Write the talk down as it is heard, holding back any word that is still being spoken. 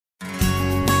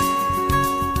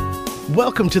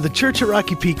Welcome to the Church at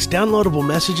Rocky Peak's downloadable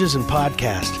messages and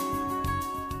podcast.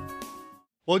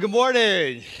 Well, good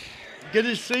morning. Good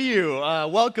to see you.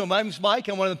 Welcome. My name's Mike.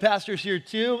 I'm one of the pastors here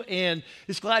too, and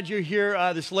just glad you're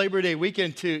here this Labor Day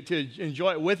weekend to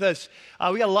enjoy it with us.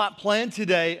 We got a lot planned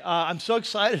today. I'm so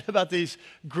excited about these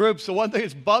groups. The one thing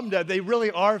that's bummed out, they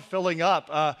really are filling up.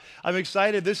 I'm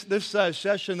excited. This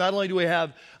session, not only do we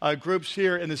have groups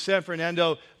here in the San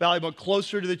Fernando Valley, but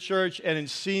closer to the church and in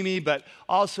Simi, but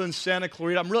also in Santa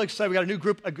Clarita. I'm really excited. We got a new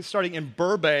group starting in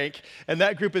Burbank, and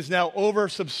that group is now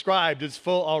oversubscribed. It's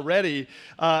full already,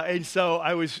 and so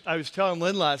I was telling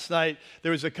Lynn last night,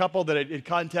 there was a couple that had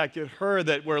contacted her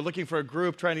that were looking for a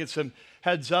group, trying to get some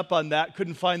heads up on that,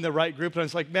 couldn't find the right group, and I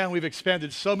was like, man, we've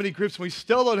expanded so many groups, and we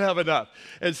still don't have enough.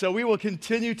 And so we will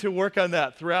continue to work on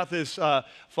that throughout this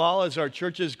fall as our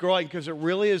church is growing, because it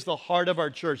really is the heart of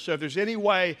our church. So if there's any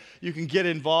way you can get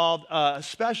involved,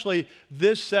 especially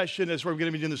this session as we're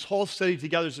going to be doing this whole study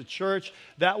together as a church,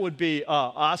 that would be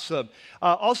awesome.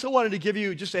 Also wanted to give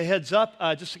you just a heads up,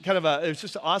 it's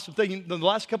just an awesome thing. In the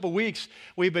last couple of weeks,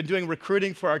 we've been doing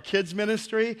recruiting for our kids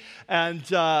ministry, and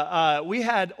we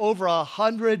had over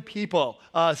 100 people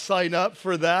sign up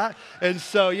for that. And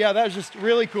so, yeah, that was just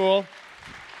really cool.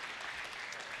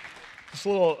 This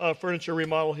little furniture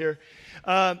remodel here.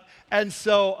 And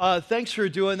so thanks for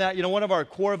doing that. You know, one of our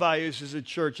core values as a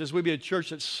church is we'd be a church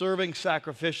that's serving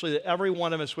sacrificially, that every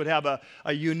one of us would have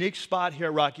a unique spot here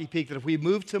at Rocky Peak, that if we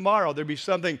moved tomorrow, there'd be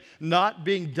something not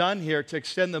being done here to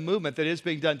extend the movement that is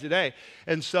being done today.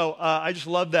 And so I just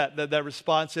love that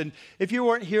response. And if you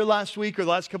weren't here last week or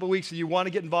the last couple of weeks and you want to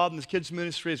get involved in this kids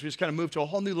ministry as we just kind of move to a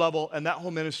whole new level and that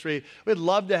whole ministry, we'd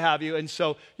love to have you. And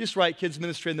so just write kids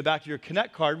ministry in the back of your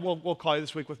Connect card. We'll call you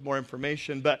this week with more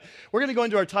information. But we're going to go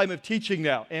into our time of teaching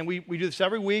now, and we do this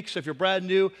every week. So if you're brand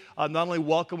new, not only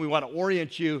welcome, we want to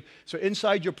orient you. So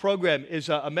inside your program is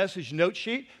a message note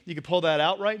sheet. You can pull that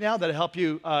out right now. That'll help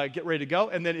you get ready to go.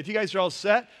 And then if you guys are all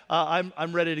set,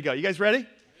 I'm ready to go. You guys ready?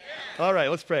 Yeah. All right,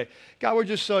 let's pray. God, we're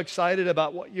just so excited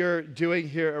about what you're doing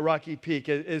here at Rocky Peak.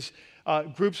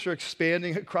 Groups are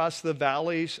expanding across the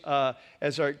valleys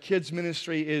as our kids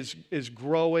ministry is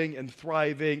growing and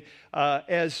thriving.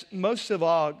 As most of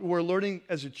all, we're learning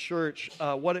as a church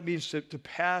what it means to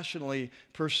passionately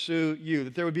pursue you,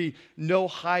 that there would be no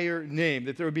higher name,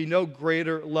 that there would be no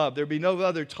greater love, there would be no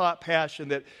other top passion,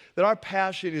 that our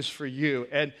passion is for you.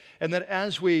 And that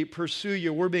as we pursue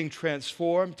you, we're being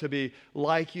transformed to be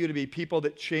like you, to be people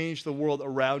that change the world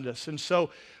around us. And so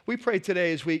we pray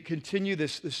today as we continue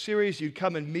this series, you'd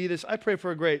come and meet us. I pray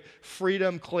for a great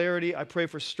freedom, clarity. I pray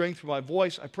for strength for my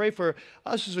voice. I pray for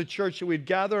us as a church that we'd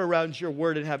gather around your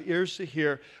word and have ears to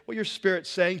hear what your Spirit's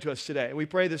saying to us today. And we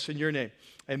pray this in your name.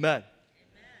 Amen.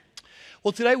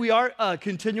 Well, today we are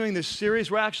continuing this series.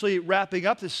 We're actually wrapping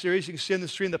up this series. You can see on the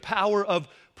screen the power of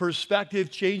perspective,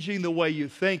 changing the way you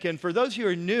think. And for those who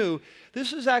are new,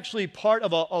 this is actually part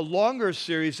of a longer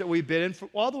series that we've been in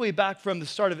all the way back from the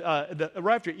start of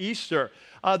right after Easter.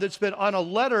 That's been on a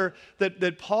letter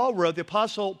that Paul wrote, the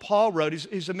Apostle Paul wrote.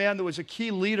 He's a man that was a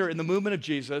key leader in the movement of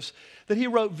Jesus, that he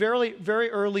wrote very, very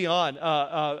early on,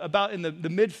 about in the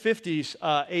mid-50s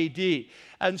AD.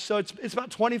 And so it's about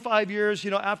 25 years,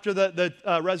 after the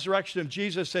resurrection of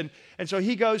Jesus. And so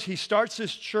he starts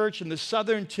this church in the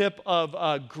southern tip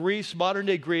of Greece,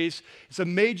 modern-day Greece. It's a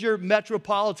major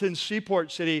metropolitan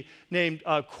seaport city named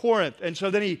Corinth. And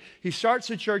so then he starts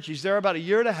the church. He's there about a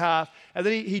year and a half. And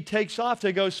then he takes off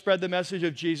to go spread the message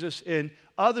of Jesus in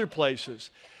other places.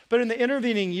 But in the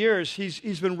intervening years,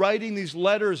 he's been writing these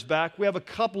letters back. We have a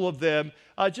couple of them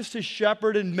just to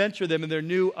shepherd and mentor them in their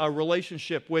new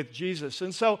relationship with Jesus.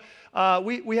 And so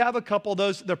we have a couple of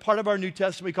those. They're part of our New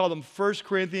Testament. We call them 1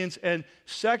 Corinthians and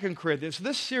 2 Corinthians. So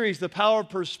this series, The Power of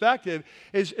Perspective,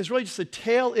 is really just the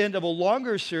tail end of a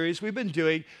longer series we've been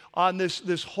doing on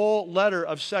this whole letter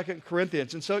of 2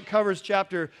 Corinthians. And so it covers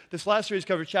this last series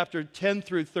covers chapter 10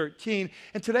 through 13.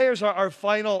 And today is our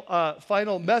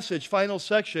final message, final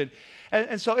section.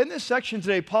 And so in this section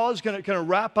today, Paul is going to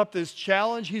wrap up this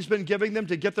challenge he's been giving them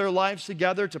to get their lives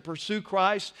together, to pursue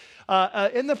Christ.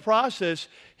 In the process,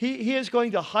 he is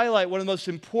going to highlight one of the most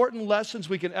important lessons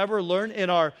we can ever learn in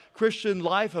our Christian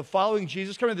life of following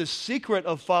Jesus, kind of the secret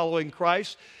of following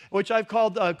Christ, which I've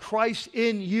called Christ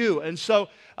in you. And so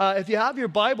if you have your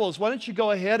Bibles, why don't you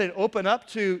go ahead and open up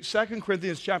to 2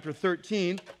 Corinthians chapter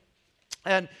 13.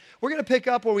 And we're going to pick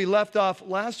up where we left off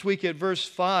last week at verse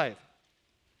 5.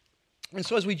 And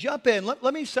so as we jump in,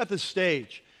 let me set the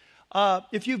stage.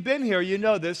 If you've been here, you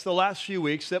know this the last few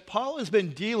weeks, that Paul has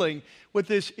been dealing with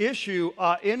this issue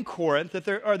in Corinth, that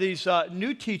there are these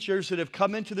new teachers that have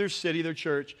come into their city, their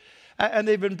church, And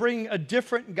they've been bringing a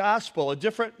different gospel, a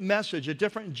different message, a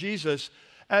different Jesus.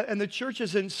 And the church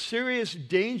is in serious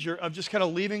danger of just kind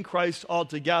of leaving Christ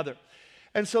altogether.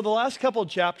 And so the last couple of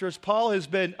chapters, Paul has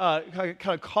been kind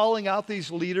of calling out these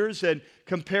leaders and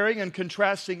comparing and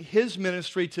contrasting his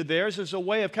ministry to theirs as a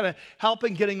way of kind of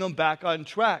helping getting them back on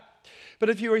track.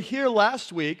 But if you were here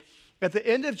last week, at the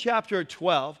end of chapter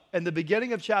 12 and the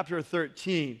beginning of chapter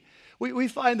 13, we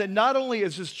find that not only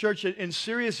is this church in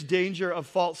serious danger of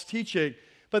false teaching,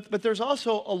 but there's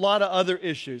also a lot of other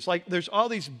issues. Like there's all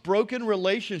these broken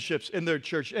relationships in their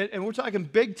church. And we're talking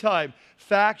big time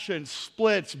factions,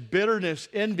 splits, bitterness,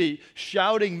 envy,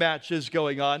 shouting matches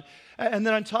going on. And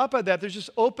then on top of that, there's just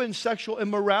open sexual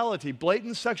immorality,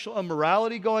 blatant sexual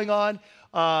immorality going on.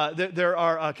 There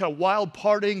are kind of wild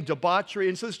partying, debauchery.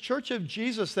 And so this church of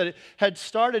Jesus that had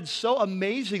started so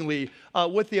amazingly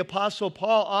with the Apostle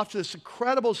Paul off to this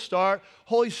incredible start,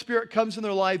 Holy Spirit comes in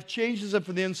their life, changes them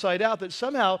from the inside out, that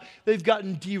somehow they've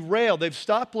gotten derailed. They've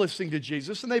stopped listening to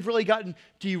Jesus, and they've really gotten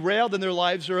derailed, and their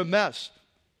lives are a mess.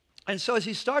 And so as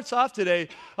he starts off today,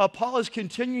 Paul is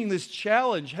continuing this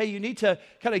challenge. Hey, you need to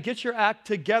kind of get your act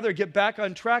together, get back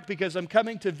on track, because I'm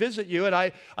coming to visit you, and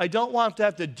I don't want to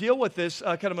have to deal with this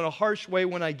kind of in a harsh way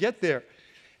when I get there.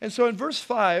 And so in verse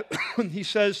 5, he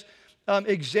says,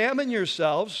 examine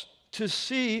yourselves to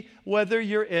see whether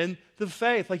you're in the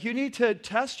faith. Like you need to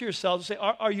test yourselves and say,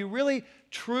 are you really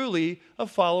truly a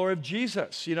follower of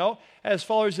Jesus? You know, as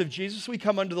followers of Jesus, we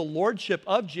come under the lordship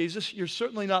of Jesus. You're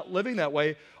certainly not living that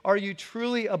way. Are you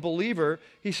truly a believer?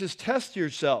 He says, test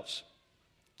yourselves.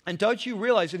 And don't you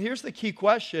realize, and here's the key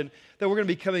question that we're going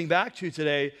to be coming back to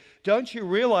today, don't you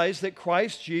realize that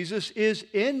Christ Jesus is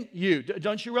in you?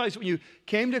 Don't you realize when you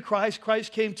came to Christ,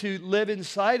 Christ came to live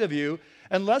inside of you,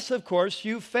 unless, of course,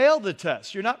 you fail the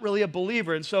test. You're not really a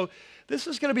believer. And so this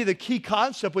is going to be the key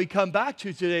concept we come back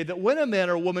to today, that when a man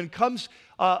or a woman comes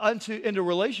into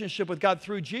relationship with God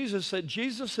through Jesus, that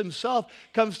Jesus himself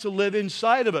comes to live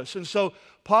inside of us. And so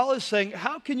Paul is saying,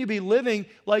 how can you be living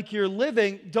like you're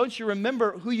living? Don't you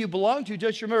remember who you belong to?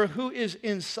 Don't you remember who is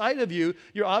inside of you?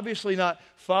 You're obviously not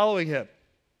following him.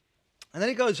 And then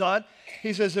he goes on,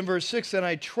 he says in verse 6, and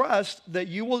I trust that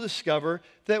you will discover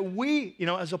that we,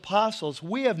 as apostles,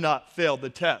 we have not failed the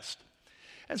test.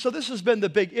 And so this has been the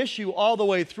big issue all the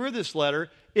way through this letter.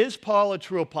 Is Paul a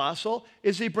true apostle?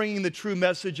 Is he bringing the true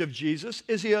message of Jesus?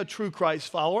 Is he a true Christ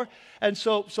follower? And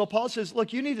so Paul says,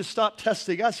 look, you need to stop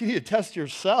testing us. You need to test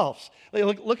yourselves.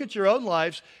 Look at your own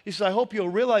lives. He says, I hope you'll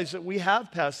realize that we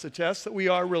have passed the test, that we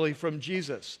are really from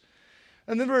Jesus.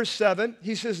 And then verse 7,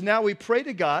 he says, now we pray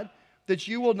to God that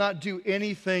you will not do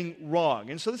anything wrong.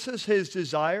 And so this is his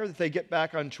desire, that they get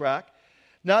back on track.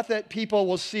 Not that people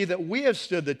will see that we have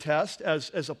stood the test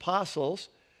as apostles,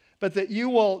 but that you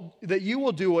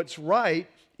will do what's right,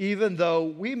 even though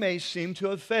we may seem to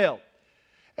have failed.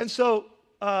 And so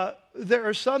there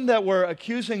are some that were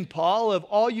accusing Paul of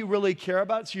all you really care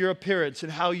about is your appearance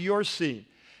and how you're seen.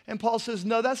 And Paul says,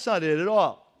 no, that's not it at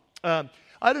all.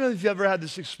 I don't know if you've ever had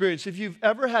this experience. If you've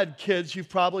ever had kids, you've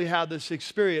probably had this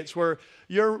experience where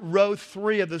you're row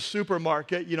 3 of the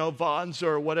supermarket, Vons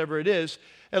or whatever it is,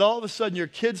 and all of a sudden your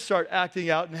kids start acting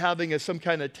out and having some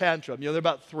kind of tantrum. They're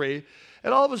about 3.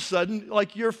 And all of a sudden,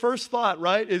 like your first thought,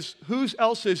 right, is who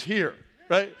else is here,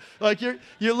 right? Like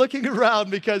you're looking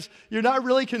around because you're not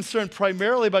really concerned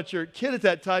primarily about your kid at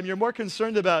that time. You're more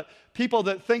concerned about people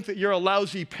that think that you're a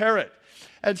lousy parent.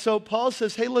 And so Paul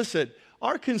says, hey, listen,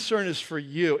 our concern is for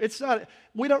you.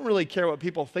 We don't really care what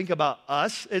people think about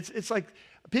us. It's like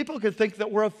people could think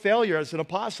that we're a failure as an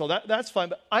apostle. That's fine,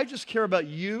 but I just care about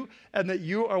you and that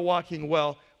you are walking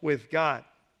well with God.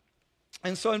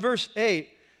 And so in verse 8,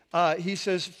 he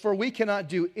says, for we cannot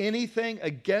do anything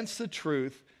against the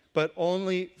truth, but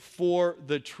only for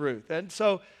the truth. And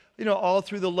so, all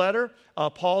through the letter,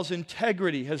 Paul's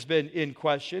integrity has been in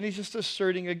question. He's just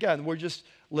asserting again, we're just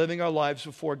living our lives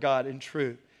before God in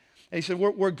truth. And he said,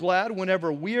 we're glad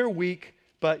whenever we are weak,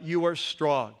 but you are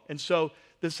strong. And so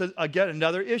this is, again,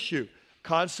 another issue.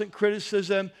 Constant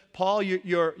criticism. Paul,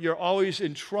 you're always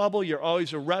in trouble. You're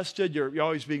always arrested. You're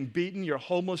always being beaten. You're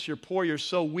homeless. You're poor. You're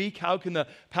so weak. How can the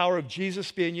power of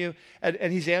Jesus be in you?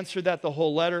 And he's answered that the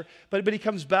whole letter. But he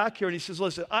comes back here and he says,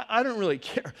 listen, I don't really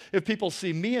care if people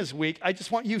see me as weak. I just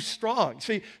want you strong.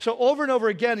 See, so over and over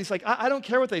again, he's like, I don't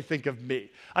care what they think of me.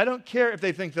 I don't care if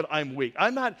they think that I'm weak. I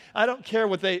don't care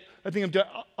what I think I'm doing.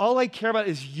 All I care about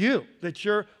is you, that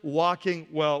you're walking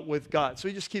well with God. So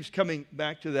he just keeps coming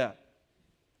back to that.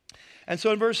 And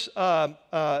so in verse 9,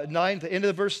 the end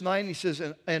of verse 9, he says,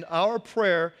 and our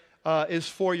prayer is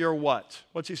for your what?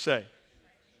 What's he say?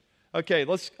 Okay,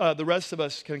 let's. The rest of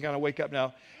us can kind of wake up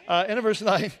now. End of verse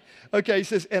 9. Okay, he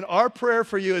says, and our prayer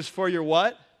for you is for your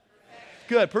what?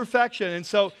 Good, perfection. And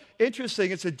so,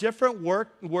 interesting, it's a different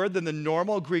word than the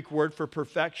normal Greek word for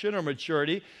perfection or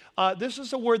maturity. This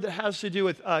is a word that has to do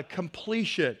with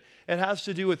completion. It has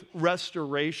to do with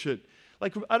restoration.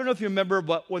 Like, I don't know if you remember,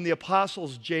 but when the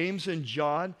apostles James and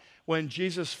John, when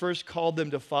Jesus first called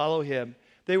them to follow him,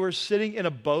 they were sitting in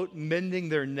a boat mending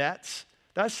their nets.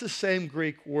 That's the same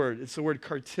Greek word. It's the word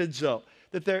kartizo.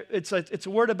 It's a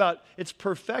word about, it's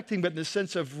perfecting, but in the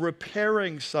sense of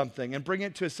repairing something and bringing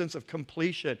it to a sense of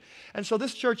completion. And so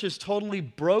this church is totally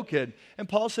broken. And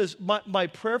Paul says, my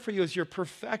prayer for you is your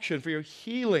perfection, for your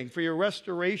healing, for your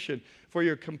restoration, for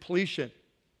your completion.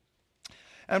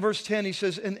 And verse 10, he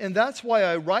says, and that's why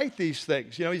I write these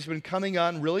things. You know, he's been coming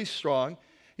on really strong.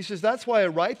 He says, that's why I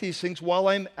write these things while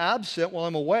I'm absent, while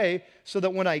I'm away, so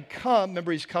that when I come,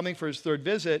 remember he's coming for his third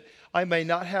visit, I may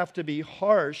not have to be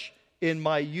harsh in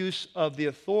my use of the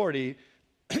authority,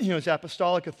 his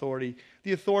apostolic authority,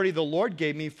 the authority the Lord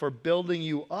gave me for building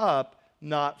you up,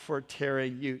 not for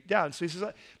tearing you down. So he says,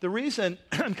 the reason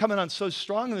I'm coming on so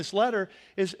strong in this letter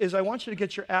is I want you to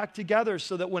get your act together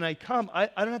so that when I come, I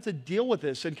don't have to deal with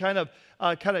this and kind of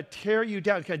tear you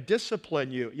down, kind of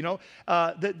discipline you,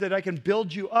 that I can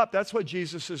build you up. That's what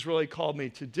Jesus has really called me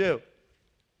to do.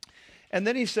 And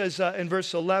then he says in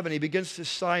verse 11, he begins to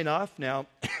sign off now.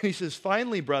 He says,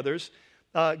 finally, brothers,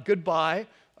 goodbye.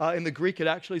 In the Greek, it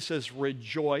actually says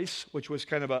rejoice, which was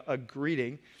kind of a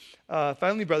greeting.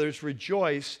 Finally, brothers,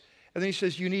 rejoice. And then he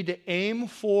says, you need to aim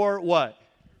for what?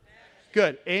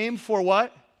 Good. Aim for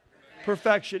what?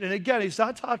 Perfection. And again, he's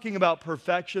not talking about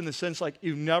perfection in the sense like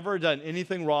you've never done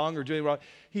anything wrong or doing wrong.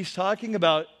 He's talking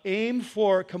about aim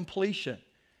for completion.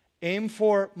 Aim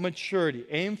for maturity.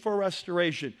 Aim for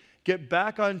restoration. Get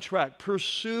back on track.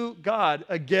 Pursue God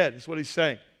again, is what he's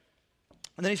saying.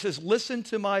 And then he says, listen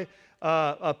to my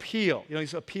appeal.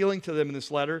 He's appealing to them in this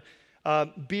letter.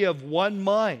 Be of one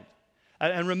mind.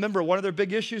 And remember, one of their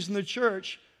big issues in the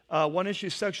church, one issue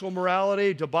is sexual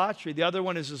morality, debauchery. The other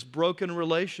one is this broken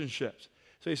relationships.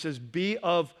 So he says, be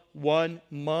of one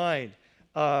mind.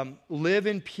 Live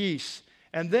in peace.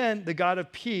 And then the God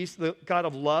of peace, the God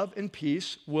of love and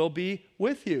peace will be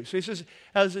with you. So he says,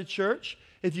 as a church,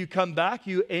 if you come back,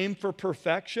 you aim for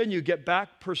perfection, you get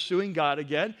back pursuing God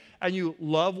again, and you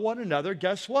love one another,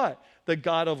 guess what? The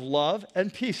God of love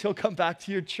and peace, he'll come back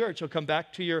to your church, he'll come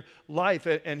back to your life,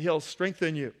 and he'll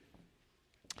strengthen you.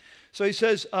 So he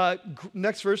says,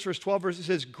 next verse 12, he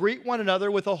says, greet one another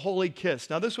with a holy kiss.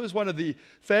 Now, this was one of the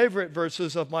favorite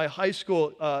verses of my high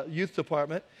school youth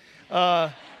department.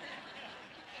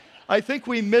 I think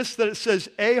we missed that it says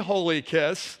a holy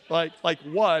kiss, like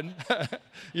one.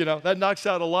 That knocks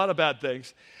out a lot of bad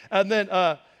things. And then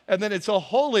it's a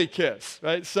holy kiss,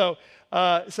 right? So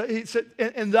he said,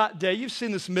 in that day, you've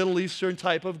seen this Middle Eastern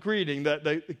type of greeting,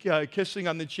 the kissing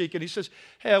on the cheek. And he says,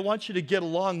 hey, I want you to get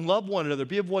along, love one another,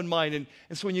 be of one mind.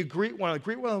 And so when you greet one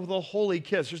another with a holy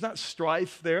kiss. There's not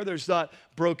strife there. There's not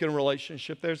broken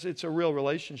relationship. It's a real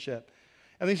relationship.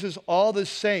 And he says, all the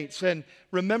saints. And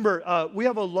remember, we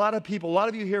have a lot of people, a lot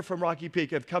of you here from Rocky Peak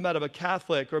have come out of a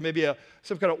Catholic or maybe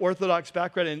some kind of Orthodox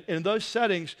background. And in those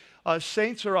settings,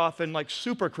 saints are often like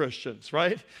super Christians,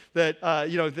 right? That,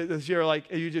 you're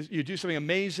like, you do something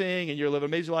amazing and you live an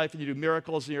amazing life and you do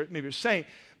miracles and you're maybe a saint.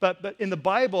 But in the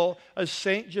Bible, a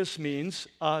saint just means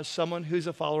someone who's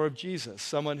a follower of Jesus,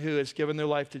 someone who has given their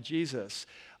life to Jesus.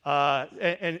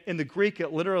 And in the Greek,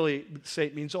 it literally,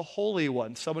 saint means a holy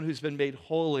one, someone who's been made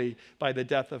holy by the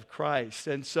death of Christ.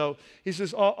 And so he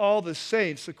says, all the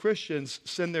saints, the Christians,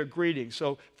 send their greetings.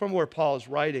 So from where Paul is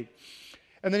writing.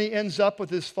 And then he ends up with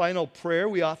this final prayer.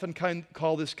 We often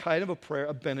call this kind of a prayer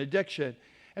a benediction.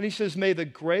 And he says, may the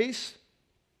grace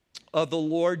of the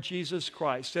Lord Jesus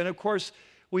Christ. And of course,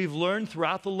 we've learned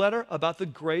throughout the letter about the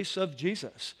grace of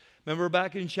Jesus. Remember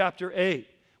back in chapter 8.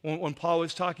 When Paul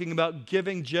was talking about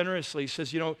giving generously, he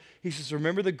says,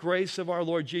 remember the grace of our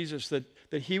Lord Jesus, that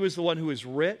he was the one who was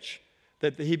rich,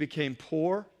 that he became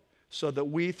poor, so that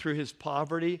we through his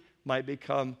poverty might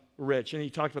become rich. And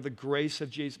he talked about the grace of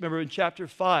Jesus. Remember in chapter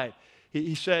 5,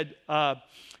 he said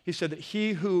that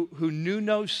he who knew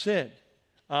no sin,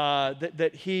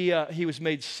 that he was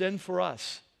made sin for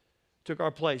us, took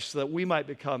our place so that we might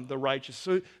become the righteous.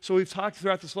 So we've talked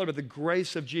throughout this letter about the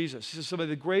grace of Jesus. He says, so by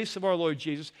the grace of our Lord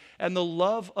Jesus and the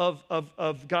love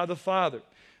of God the Father,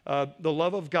 the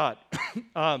love of God.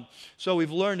 So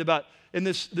we've learned about, in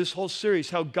this whole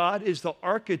series, how God is the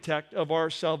architect of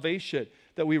our salvation.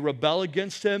 that we rebel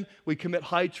against him, we commit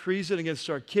high treason against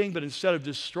our king, but instead of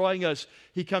destroying us,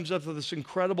 he comes up with this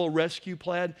incredible rescue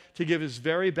plan to give his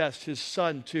very best, his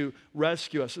son, to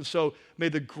rescue us. And so may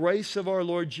the grace of our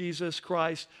Lord Jesus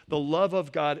Christ, the love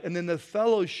of God, and then the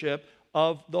fellowship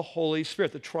of the Holy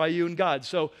Spirit, the triune God.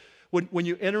 So when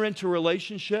you enter into a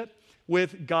relationship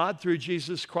with God through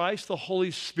Jesus Christ, the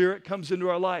Holy Spirit comes into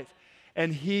our life.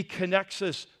 And he connects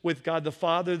us with God the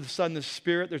Father, the Son, the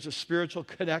Spirit. There's a spiritual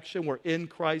connection. We're in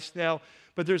Christ now.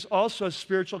 But there's also a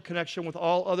spiritual connection with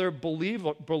all other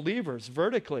believers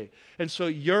vertically. And so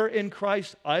you're in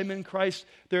Christ, I'm in Christ.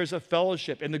 There's a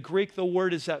fellowship. In the Greek, the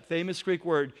word is that famous Greek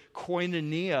word,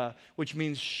 koinonia, which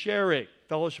means sharing,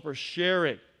 fellowship or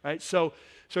sharing. Right? So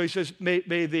he says, may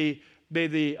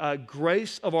the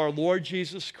grace of our Lord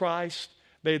Jesus Christ,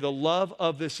 may the love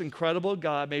of this incredible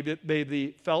God, may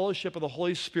the fellowship of the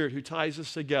Holy Spirit who ties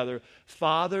us together,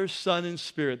 Father, Son, and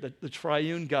Spirit, the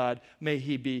triune God, may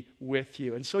he be with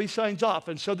you. And so he signs off.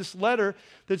 And so this letter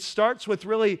that starts with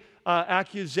really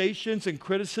accusations and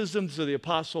criticisms of the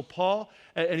Apostle Paul,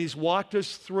 and he's walked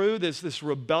us through this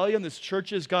rebellion this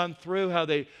church has gone through, how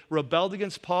they rebelled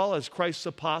against Paul as Christ's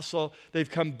apostle. They've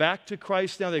come back to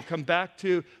Christ now. They've come back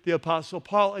to the Apostle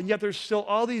Paul, and yet there's still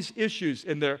all these issues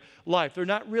in their life. They're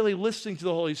not really listening to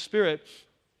the Holy Spirit.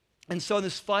 And so in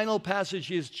this final passage,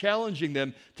 he is challenging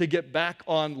them to get back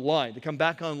online, to come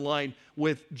back online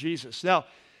with Jesus. Now,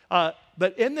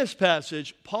 but in this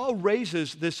passage, Paul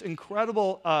raises this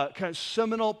incredible, kind of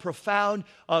seminal, profound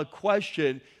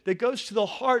question that goes to the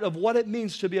heart of what it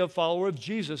means to be a follower of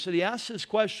Jesus. And he asks this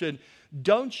question,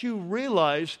 don't you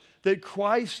realize that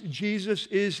Christ Jesus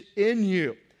is in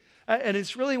you? And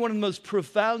it's really one of the most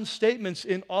profound statements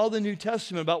in all the New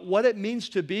Testament about what it means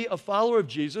to be a follower of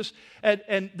Jesus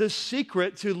and the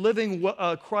secret to living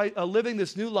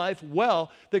this new life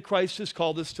well that Christ has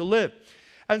called us to live.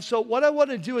 And so what I want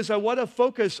to do is I want to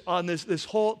focus on this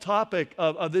whole topic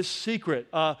of this secret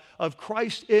of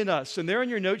Christ in us. And there in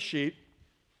your note sheet,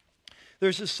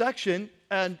 there's a section,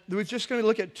 and we're just going to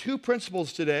look at two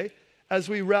principles today as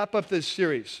we wrap up this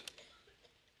series.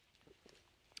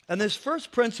 And this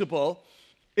first principle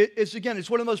is, again, it's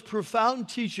one of the most profound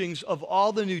teachings of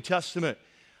all the New Testament.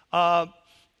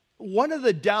 One of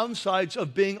the downsides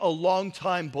of being a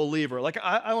long-time believer, like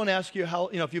I want to ask you how,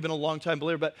 if you've been a long-time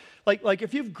believer, but like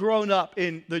if you've grown up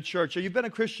in the church or you've been a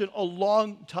Christian a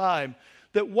long time,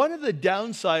 that one of the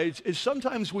downsides is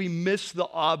sometimes we miss the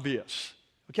obvious,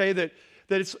 okay? That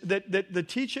the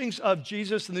teachings of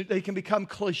Jesus, and they can become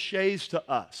cliches to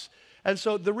us. And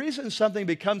so the reason something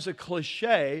becomes a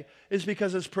cliche is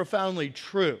because it's profoundly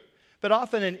true. But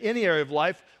often in any area of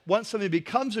life, once something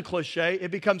becomes a cliche,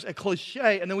 it becomes a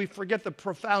cliche, and then we forget the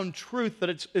profound truth that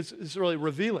it's really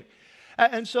revealing.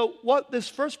 And so what this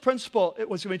first principle it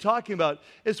was going to be talking about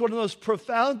is one of the most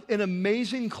profound and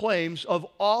amazing claims of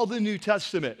all the New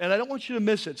Testament. And I don't want you to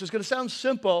miss it. So it's going to sound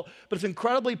simple, but it's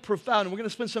incredibly profound, and we're going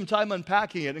to spend some time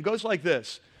unpacking it. It goes like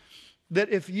this, that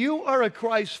if you are a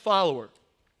Christ follower,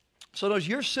 so as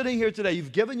you're sitting here today,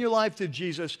 you've given your life to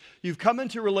Jesus, you've come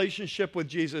into relationship with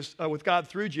Jesus, with God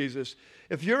through Jesus.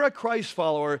 If you're a Christ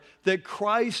follower, that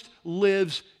Christ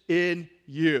lives in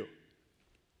you.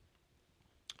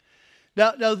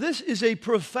 Now this is a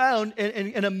profound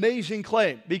and amazing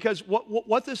claim, because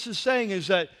what this is saying is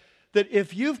that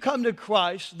if you've come to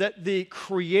Christ, that the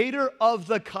creator of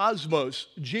the cosmos,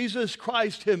 Jesus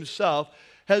Christ himself,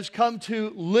 has come to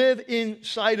live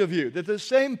inside of you, that the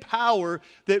same power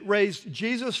that raised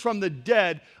Jesus from the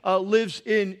dead lives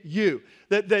in you,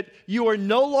 that you are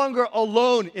no longer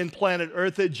alone in planet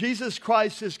Earth, that Jesus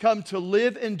Christ has come to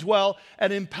live and dwell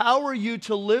and empower you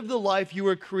to live the life you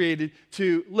were created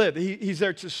to live. He's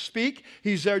there to speak,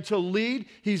 he's there to lead,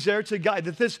 he's there to guide.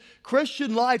 That this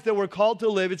Christian life that we're called to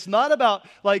live, it's not about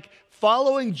like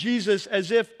following Jesus as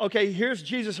if, okay, here's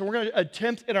Jesus, and we're going to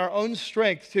attempt in our own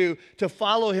strength to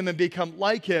follow him and become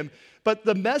like him. But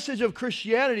the message of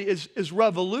Christianity is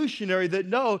revolutionary,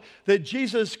 that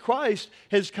Jesus Christ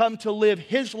has come to live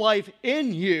his life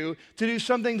in you to do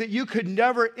something that you could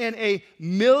never in a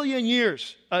million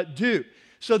years do.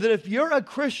 So that if you're a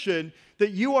Christian,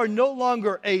 that you are no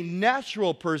longer a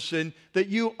natural person, that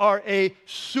you are a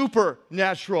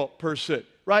supernatural person.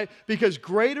 Right? Because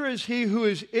greater is he who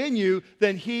is in you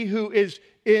than he who is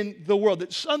in the world.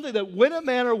 It's something that when a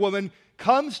man or woman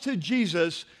comes to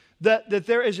Jesus, that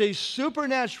there is a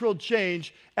supernatural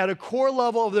change at a core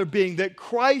level of their being, that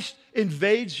Christ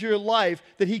invades your life,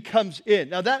 that he comes in.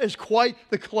 Now that is quite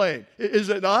the claim, is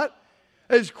it not?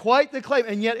 It is quite the claim,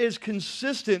 and yet is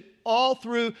consistent all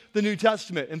through the New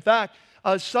Testament. In fact,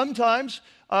 sometimes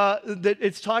that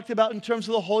it's talked about in terms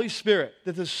of the Holy Spirit,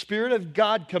 that the Spirit of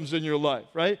God comes in your life,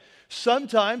 right?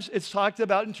 Sometimes it's talked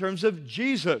about in terms of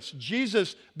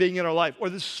Jesus being in our life, or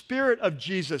the Spirit of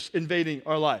Jesus invading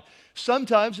our life.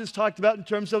 Sometimes it's talked about in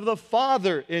terms of the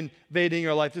Father invading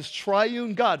our life, this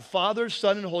triune God, Father,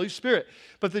 Son, and Holy Spirit.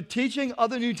 But the teaching of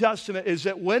the New Testament is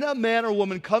that when a man or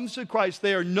woman comes to Christ,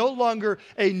 they are no longer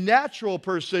a natural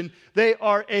person, they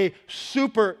are a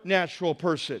supernatural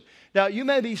person. Now, you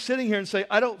may be sitting here and say,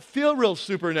 I don't feel real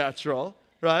supernatural,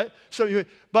 right?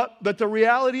 But the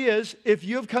reality is, if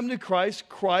you have come to Christ,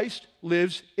 Christ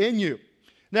lives in you.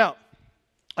 Now,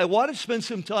 I want to spend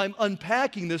some time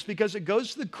unpacking this because it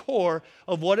goes to the core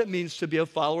of what it means to be a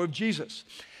follower of Jesus.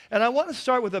 And I want to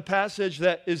start with a passage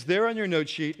that is there on your note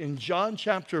sheet in John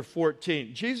chapter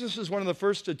 14. Jesus is one of the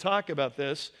first to talk about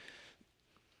this.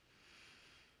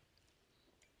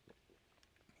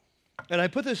 And I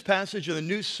put this passage in the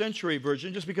New Century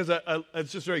Version just because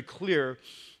it's just very clear.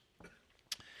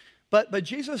 But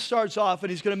Jesus starts off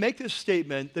and he's going to make this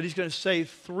statement that he's going to say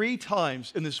 3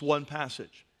 times in this one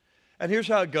passage. And here's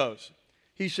how it goes.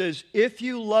 He says, if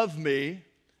you love me,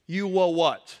 you will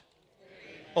what?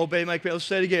 Obey my commands. Let's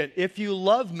say it again. If you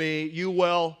love me, you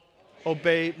will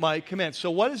obey my commands.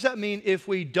 So what does that mean if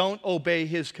we don't obey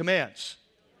his commands?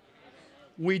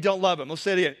 We don't love him. Let's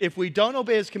say it again. If we don't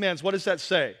obey his commands, what does that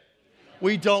say?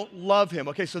 We don't love him.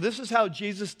 Okay, so this is how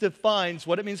Jesus defines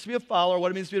what it means to be a follower,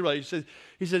 what it means to be a relationship.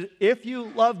 He says, if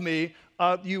you love me,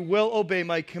 you will obey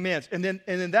my commands. And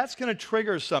then that's going to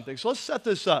trigger something. So let's set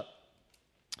this up.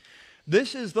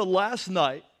 This is the last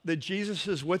night that Jesus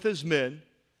is with his men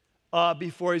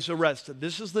before he's arrested.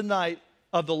 This is the night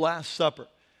of the Last Supper.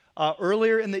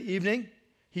 Earlier in the evening,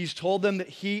 he's told them that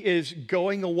he is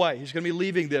going away. He's going to be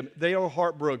leaving them. They are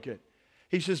heartbroken.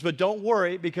 He says, but don't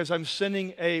worry because I'm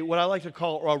sending what I like to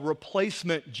call a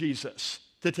replacement Jesus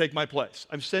to take my place.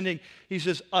 I'm sending, he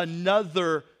says,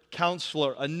 another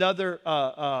counselor, another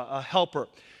helper.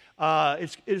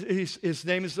 His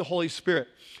name is the Holy Spirit.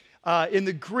 In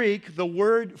the Greek, the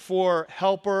word for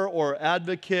helper or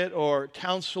advocate or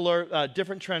counselor,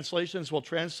 different translations will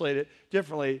translate it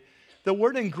differently. The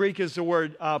word in Greek is the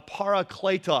word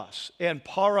parakletos, and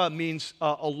para means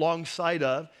alongside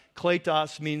of,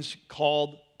 kletos means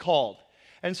called.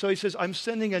 And so he says, I'm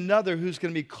sending another who's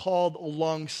going to be called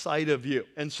alongside of you.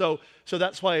 And so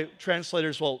that's why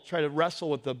translators will try to wrestle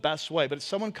with the best way. But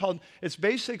it's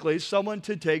basically someone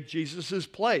to take Jesus'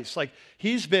 place. Like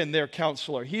he's been their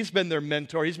counselor. He's been their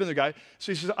mentor. He's been their guy.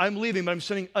 So he says, I'm leaving, but I'm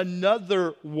sending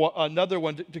another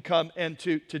one to come and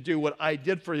to do what I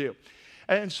did for you.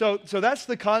 And so that's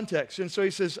the context. And so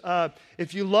he says,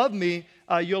 if you love me,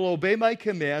 you'll obey my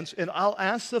commands, and I'll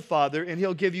ask the Father, and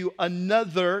he'll give you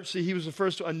another, see, he was the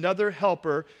first, another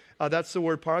helper, that's the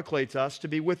word parakletos, to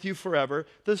be with you forever,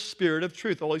 the Spirit of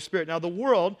truth, the Holy Spirit. Now the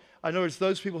world, I know it's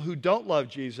those people who don't love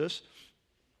Jesus,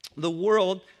 the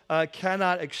world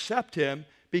cannot accept him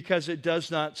because it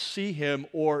does not see him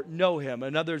or know him.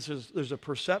 In other words, there's a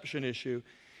perception issue.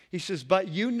 He says, but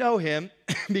you know him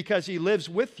because he lives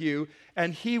with you,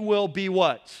 and he will be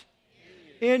what?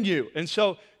 In you. And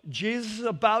so Jesus is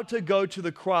about to go to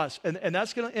the cross, and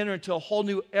that's going to enter into a whole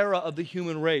new era of the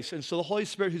human race. And so the Holy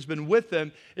Spirit who's been with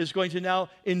them is going to now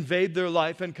invade their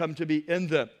life and come to be in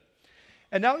them.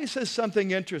 And now he says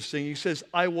something interesting. He says,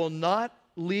 I will not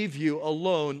leave you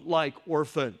alone like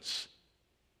orphans.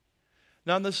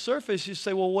 Now on the surface, you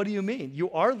say, well, what do you mean? You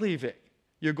are leaving.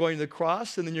 You're going to the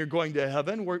cross, and then you're going to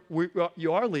heaven.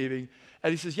 You are leaving.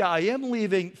 And he says, yeah, I am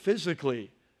leaving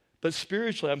physically, but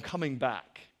spiritually, I'm coming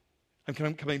back. I'm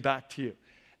coming back to you.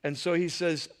 And so he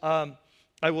says,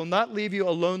 I will not leave you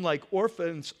alone like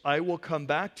orphans. I will come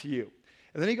back to you.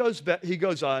 And then he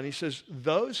goes on. He says,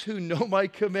 those who know my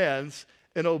commands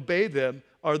and obey them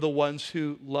are the ones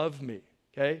who love me.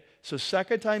 Okay? So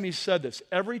second time he said this.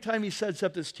 Every time he sets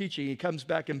up this teaching, he comes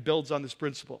back and builds on this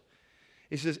principle.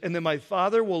 He says, and then my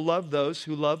Father will love those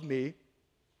who love me,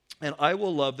 and I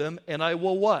will love them, and I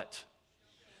will what?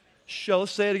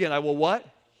 Say it again. I will what?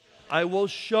 I will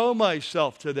show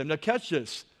myself to them. Now catch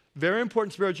this. Very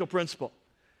important spiritual principle.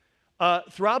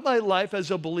 Throughout my life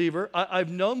as a believer,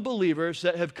 I've known believers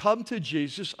that have come to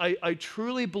Jesus. I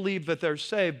truly believe that they're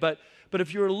saved, but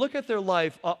if you were to look at their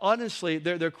life, honestly,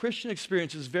 their Christian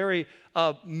experience is very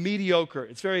mediocre.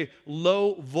 It's very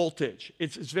low voltage.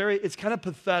 It's kind of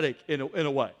pathetic in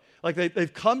a way. Like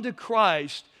they've come to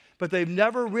Christ, but they've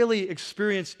never really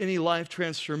experienced any life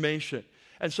transformation.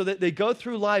 And so they go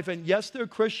through life, and yes, they're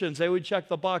Christians. They would check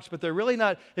the box, but they're really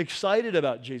not excited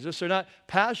about Jesus. They're not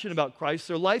passionate about Christ.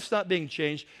 Their life's not being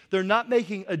changed. They're not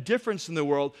making a difference in the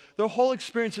world. Their whole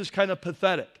experience is kind of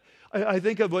pathetic. I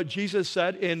think of what Jesus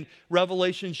said in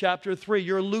Revelation chapter 3.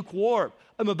 You're lukewarm.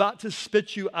 I'm about to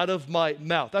spit you out of my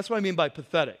mouth. That's what I mean by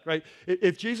pathetic, right?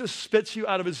 If Jesus spits you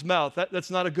out of his mouth,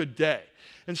 that's not a good day.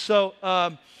 And so,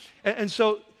 and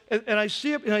I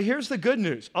see it, here's the good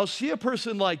news. I'll see a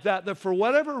person like that for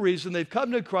whatever reason, they've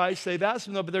come to Christ, they've asked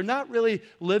him, but they're not really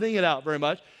living it out very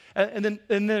much. And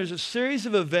then there's a series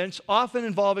of events, often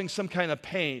involving some kind of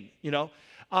pain,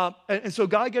 and so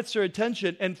God gets their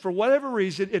attention, and for whatever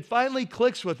reason, it finally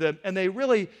clicks with them, and they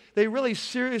really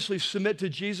seriously submit to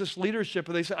Jesus' leadership,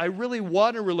 and they say, I really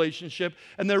want a relationship,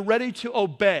 and they're ready to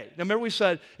obey. Now, remember we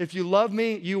said, if you love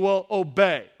me, you will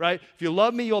obey, right? If you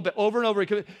love me, you'll obey over and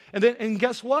over. And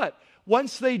guess what?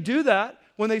 Once they do that,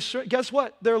 guess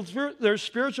what? Their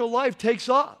spiritual life takes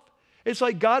off. It's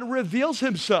like God reveals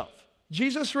himself.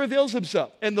 Jesus reveals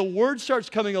himself, and the word starts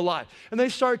coming alive, and they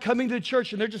start coming to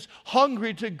church, and they're just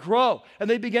hungry to grow, and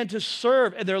they begin to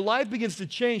serve, and their life begins to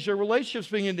change, their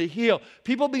relationships begin to heal.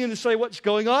 People begin to say, what's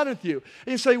going on with you?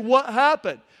 And you say, what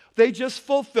happened? They just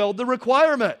fulfilled the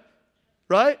requirement,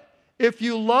 right? If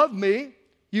you love me,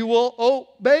 you will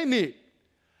obey me.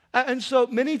 And so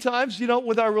many times,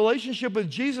 with our relationship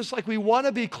with Jesus, like we want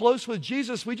to be close with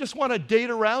Jesus, we just want to date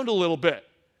around a little bit.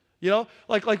 We're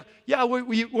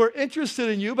interested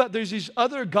in you, but there's these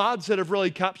other gods that have really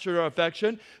captured our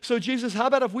affection. So Jesus, how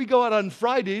about if we go out on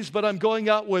Fridays, but I'm going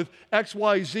out with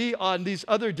XYZ on these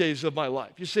other days of my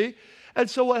life, you see? And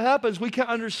so what happens, we can't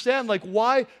understand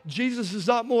why Jesus is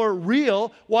not more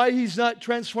real, why he's not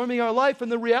transforming our life. And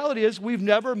the reality is we've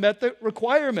never met the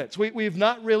requirements. We've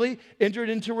not really entered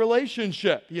into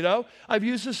relationship, I've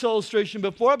used this illustration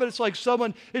before, but it's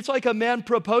like a man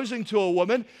proposing to a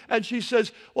woman, and she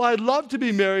says, well, I'd love to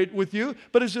be married with you,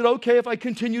 but is it okay if I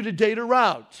continue to date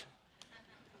around?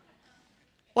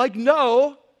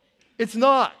 No, it's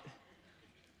not.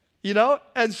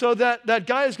 And so that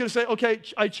guy is going to say, okay,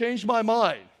 I changed my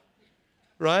mind,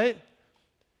 right?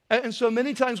 And so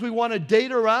many times we want to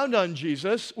date around on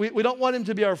Jesus. We don't want him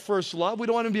to be our first love. We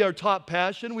don't want him to be our top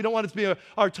passion. We don't want it to be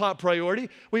our top priority.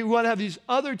 We want to have these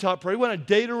other top priorities. We want to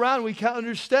date around. We can't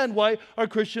understand why our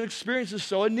Christian experience is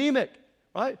so anemic,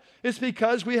 right? It's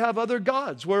because we have other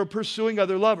gods. We're pursuing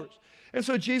other lovers. And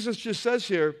so Jesus just says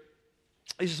here,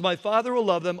 he says, my Father will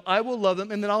love them, I will love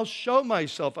them, and then I'll show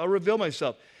myself, I'll reveal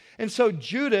myself. And so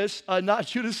Judas, not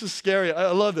Judas Iscariot, I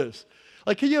love this.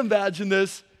 Can you imagine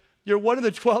this? You're one of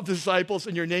the 12 disciples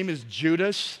and your name is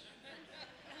Judas.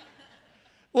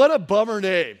 What a bummer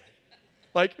name.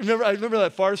 I remember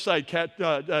that Far Side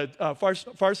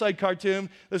cartoon.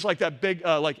 There's that big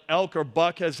elk or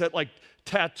buck has that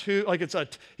tattoo,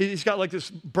 he's got this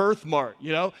birthmark,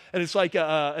 and it's like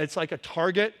a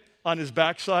target on his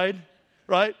backside.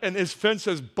 Right? And his friend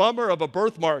says, bummer of a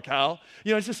birthmark, Hal.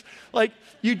 It's just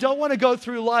you don't want to go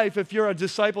through life if you're a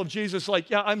disciple of Jesus,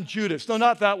 yeah, I'm Judas. No,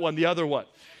 not that one, the other one.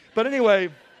 But anyway,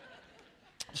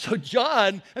 so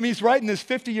John, he's writing this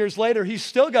 50 years later, he's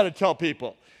still got to tell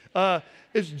people.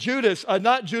 It's Judas,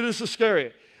 not Judas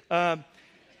Iscariot.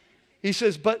 He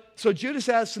says, so Judas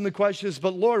asks him the question,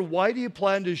 but Lord, why do you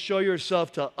plan to show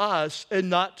yourself to us and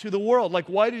not to the world?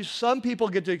 Why do some people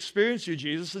get to experience you,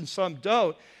 Jesus, and some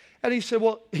don't? And he said,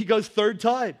 he goes third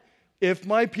time. If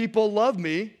people love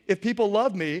me,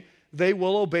 they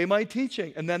will obey my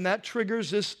teaching. And then that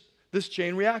triggers this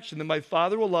chain reaction. Then my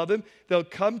Father will love them. They'll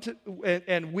come to,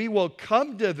 and we will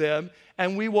come to them,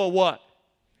 and we will what?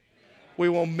 We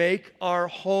will make our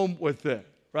home with them,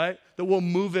 right? That will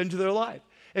move into their life.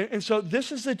 And so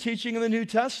this is the teaching of the New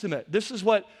Testament. This is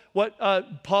what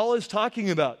Paul is talking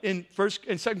about in 2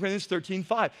 Corinthians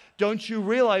 13:5. Don't you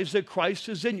realize that Christ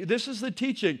is in you? This is the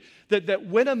teaching that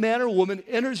when a man or woman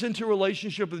enters into a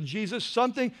relationship with Jesus,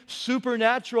 something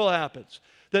supernatural happens.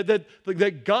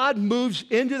 That God moves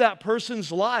into that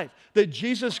person's life, that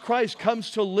Jesus Christ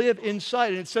comes to live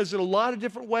inside. And it says it a lot of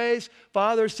different ways,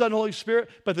 Father, Son, Holy Spirit,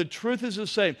 but the truth is the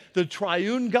same. The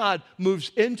triune God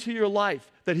moves into your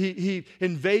life, that he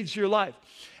invades your life.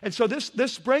 And so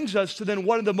this brings us to then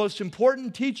one of the most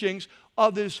important teachings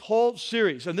of this whole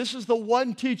series. And this is the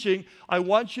one teaching I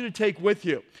want you to take with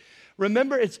you.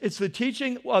 Remember, it's the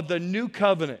teaching of the new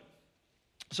covenant.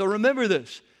 So remember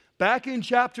this. Back in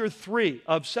chapter 3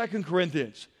 of 2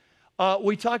 Corinthians,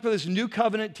 we talked about this new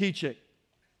covenant teaching.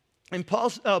 And Paul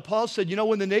said,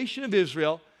 when the nation of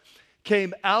Israel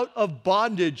came out of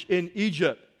bondage in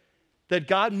Egypt, that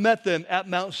God met them at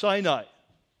Mount Sinai.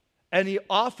 And he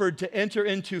offered to enter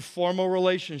into formal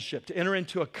relationship, to enter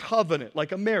into a covenant,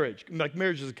 like a marriage. Like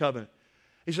marriage is a covenant.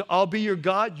 He said, I'll be your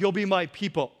God, you'll be my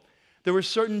people. There were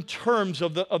certain terms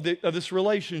of this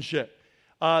relationship.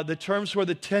 The terms were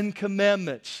the 10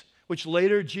 Commandments, which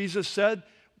later Jesus said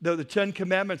the Ten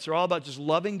Commandments are all about just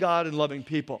loving God and loving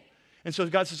people. And so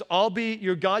God says, I'll be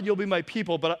your God, you'll be my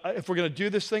people, but if we're going to do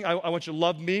this thing, I want you to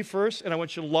love me first, and I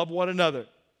want you to love one another.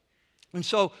 And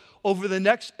so over the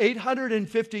next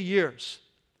 850 years,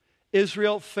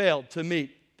 Israel failed to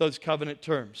meet those covenant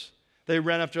terms. They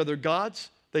ran after other gods.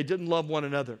 They didn't love one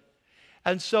another.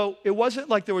 And so it wasn't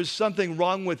like there was something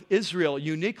wrong with Israel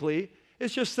uniquely.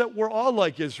 It's just that we're all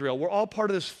like Israel. We're all part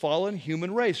of this fallen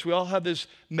human race. We all have this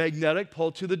magnetic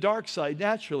pull to the dark side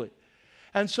naturally.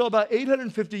 And so about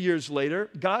 850 years later,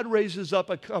 God raises up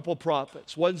a couple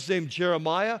prophets. One's named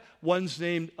Jeremiah, one's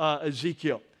named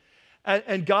Ezekiel.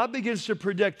 And God begins to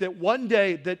predict that one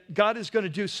day that God is going to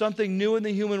do something new in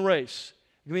the human race.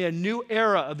 It's going to be a new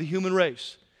era of the human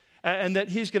race. And that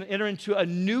he's going to enter into a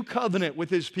new covenant with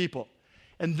his people.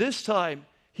 And this time,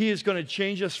 he is going to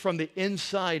change us from the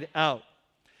inside out.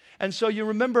 And so you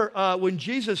remember when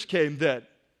Jesus came then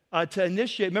to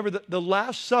initiate, remember the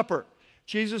Last Supper.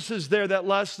 Jesus is there that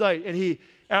last night, and he,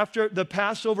 after the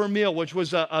Passover meal, which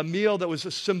was a meal that was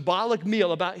a symbolic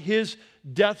meal about his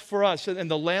death for us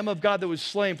and the Lamb of God that was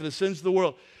slain for the sins of the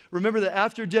world. Remember that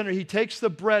after dinner, he takes the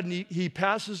bread and he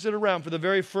passes it around for the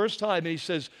very first time, and he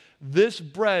says, this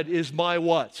bread is my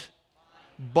what?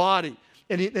 Body.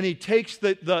 And then he takes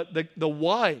the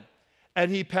wine,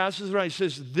 and he passes it around. He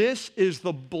says, this is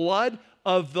the blood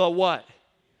of the what?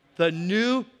 The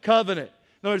new covenant.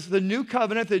 In other words, the new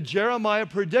covenant that Jeremiah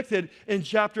predicted in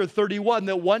chapter 31,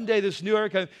 that one day this new era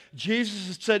comes.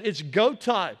 Jesus said, it's go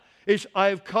time. I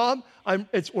have come.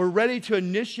 We're ready to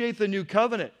initiate the new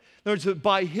covenant. In other words,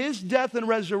 by his death and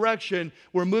resurrection,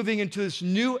 we're moving into this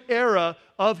new era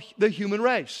of the human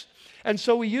race. And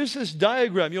so we use this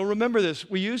diagram. You'll remember this.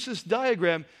 We use this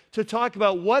diagram to talk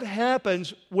about what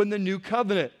happens when the new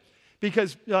covenant.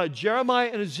 Because Jeremiah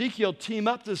and Ezekiel team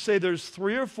up to say there's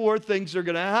 3 or 4 things that are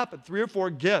going to happen, 3 or 4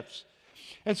 gifts.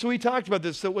 And so we talked about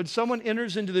this, that when someone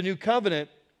enters into the new covenant,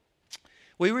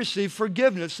 we receive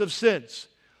forgiveness of sins.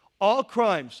 All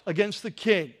crimes against the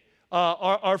king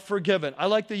are forgiven. I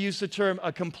like to use the term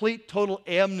a complete, total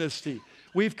amnesty.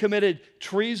 We've committed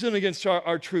treason against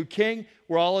our true king.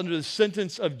 We're all under the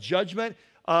sentence of judgment,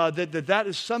 that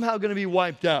is somehow going to be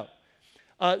wiped out.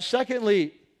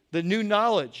 Secondly, the new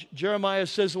knowledge. Jeremiah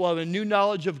says we'll have a new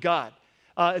knowledge of God.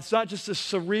 It's not just a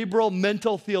cerebral,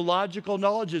 mental, theological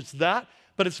knowledge. It's that,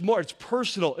 but it's more. It's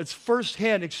personal. It's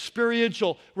firsthand,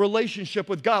 experiential relationship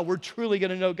with God. We're truly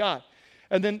going to know God.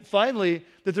 And then finally,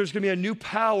 that there's going to be a new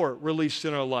power released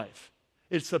in our life.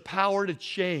 It's the power to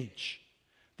change.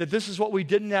 That this is what we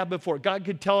didn't have before. God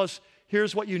could tell us,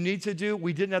 here's what you need to do.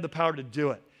 We didn't have the power to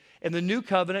do it. In the new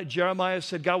covenant, Jeremiah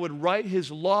said God would write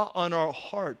his law on our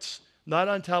hearts, not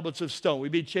on tablets of stone.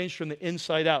 We'd be changed from the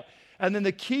inside out. And then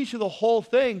the key to the whole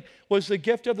thing was the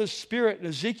gift of the Spirit. And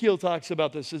Ezekiel talks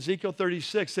about this, Ezekiel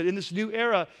 36, that in this new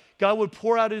era, God would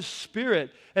pour out his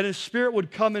Spirit, and his Spirit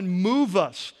would come and move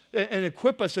us and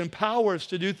equip us and empower us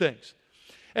to do things.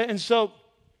 And so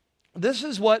this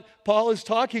is what Paul is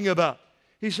talking about.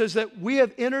 He says that we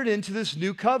have entered into this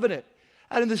new covenant.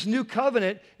 And in this new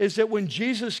covenant is that when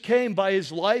Jesus came by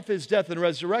his life, his death, and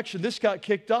resurrection, this got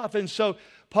kicked off. And so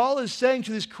Paul is saying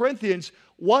to these Corinthians,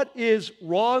 what is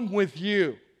wrong with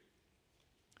you?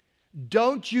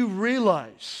 Don't you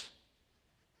realize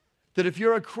that if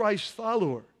you're a Christ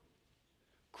follower,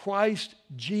 Christ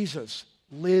Jesus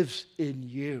lives in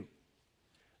you?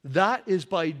 That is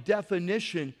by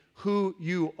definition who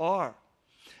you are.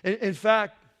 In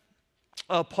fact,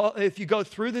 Paul, if you go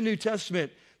through the New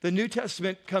Testament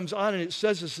comes on and it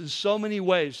says this in so many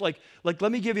ways. Like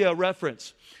let me give you a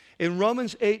reference. In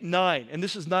Romans 8:9, and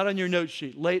this is not on your note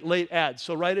sheet, late add,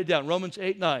 so write it down. Romans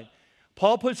 8:9.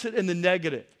 Paul puts it in the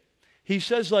negative. He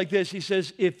says like this, he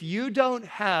says, if you don't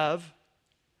have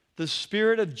the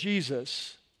Spirit of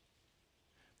Jesus,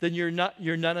 then you're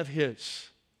none of his.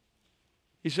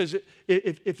 He says,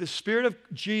 if the Spirit of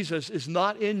Jesus is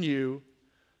not in you,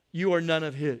 you are none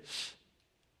of his.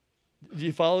 Do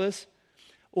you follow this?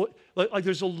 Like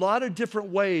there's a lot of different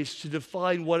ways to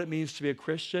define what it means to be a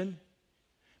Christian,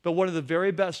 but one of the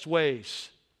very best ways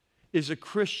is a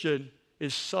Christian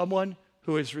is someone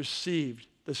who has received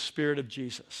the Spirit of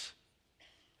Jesus.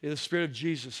 The Spirit of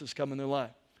Jesus has come in their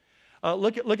life.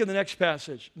 Look at the next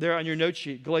passage there on your note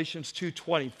sheet, Galatians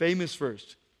 2:20, famous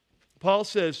verse. Paul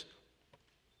says,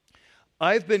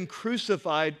 I've been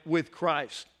crucified with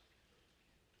Christ.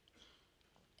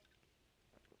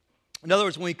 In other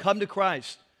words, when we come to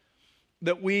Christ,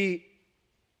 that we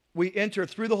enter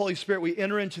through the Holy Spirit, we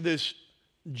enter into this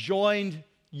joined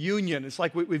union. It's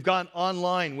like we've gone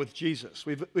online with Jesus.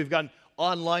 We've gone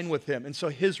online with him. And so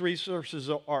his resources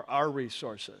are our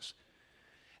resources.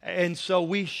 And so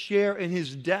we share in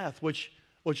his death, which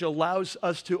allows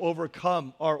us to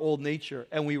overcome our old nature,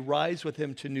 and we rise with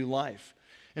him to new life.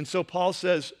 And so Paul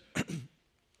says,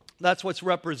 that's what's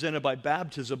represented by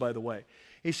baptism, by the way.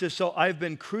 He says, so I've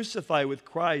been crucified with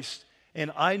Christ,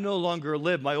 and I no longer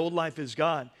live. My old life is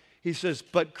gone. He says,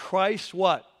 but Christ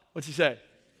what? What's he say?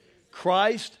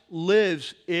 Christ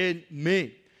lives in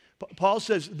me. Paul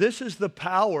says, this is the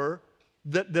power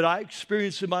that I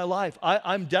experience in my life.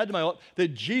 I'm dead to my life,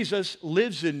 that Jesus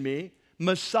lives in me.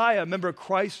 Messiah, remember,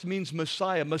 Christ means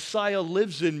Messiah. Messiah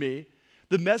lives in me.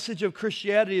 The message of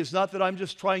Christianity is not that I'm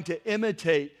just trying to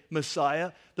imitate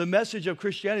Messiah. The message of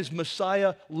Christianity is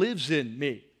Messiah lives in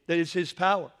me, that it's his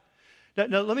power.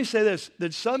 Now let me say this,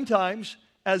 that sometimes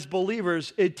as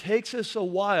believers, it takes us a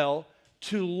while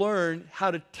to learn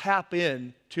how to tap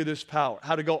in to this power,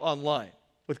 how to go online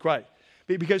with Christ.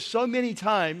 Because so many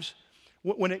times,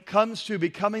 when it comes to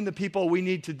becoming the people we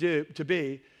need to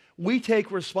be, we take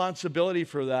responsibility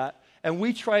for that, and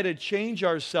we try to change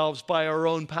ourselves by our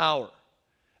own power.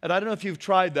 And I don't know if you've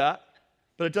tried that,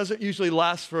 but it doesn't usually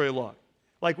last very long.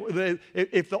 Like,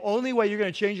 if the only way you're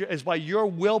going to change it is by your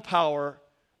willpower,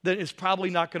 then it's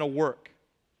probably not going to work.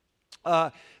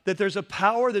 That there's a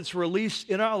power that's released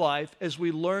in our life as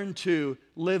we learn to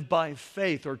live by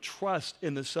faith or trust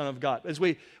in the Son of God, as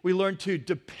we learn to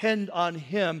depend on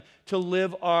him to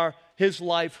live his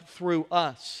life through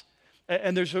us.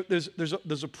 And there's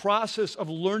a process of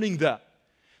learning that.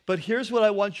 But here's what I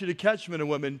want you to catch, men and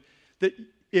women, that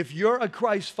if you're a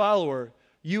Christ follower,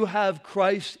 you have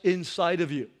Christ inside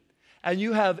of you, and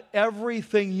you have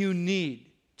everything you need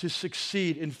to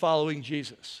succeed in following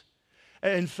Jesus.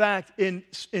 In fact, in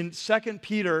 2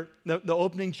 Peter, the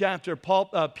opening chapter,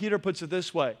 Peter puts it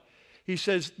this way. He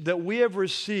says that we have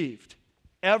received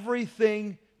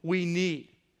everything we need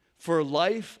for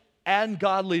life and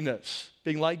godliness,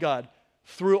 being like God,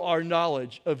 through our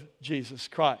knowledge of Jesus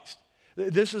Christ.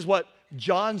 This is what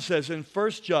John says in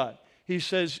 1 John. He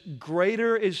says,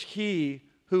 greater is he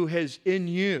who is in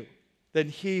you than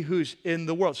he who's in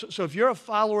the world. So if you're a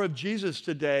follower of Jesus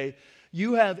today,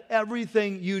 you have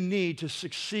everything you need to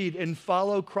succeed and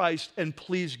follow Christ and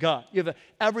please God. You have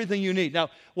everything you need. Now,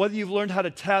 whether you've learned how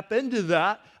to tap into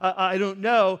that, I don't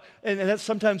know, and that's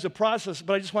sometimes a process,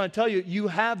 but I just want to tell you, you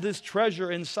have this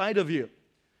treasure inside of you.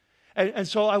 And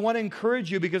so I want to encourage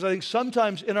you, because I think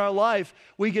sometimes in our life,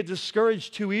 we get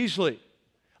discouraged too easily.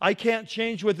 I can't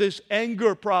change with this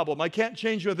anger problem. I can't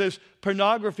change with this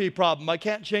pornography problem. I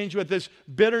can't change with this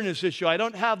bitterness issue. I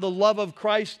don't have the love of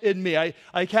Christ in me.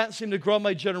 I can't seem to grow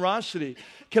my generosity.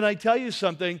 Can I tell you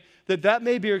something? That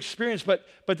may be your experience, but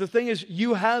the thing is,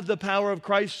 you have the power of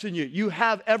Christ in you. You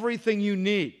have everything you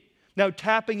need. Now,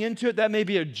 tapping into it, that may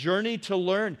be a journey to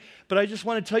learn, but I just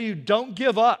want to tell you, don't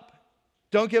give up.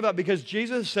 Don't give up, because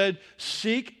Jesus said,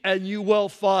 seek and you will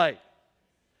find.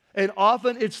 And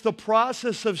often it's the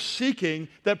process of seeking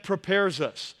that prepares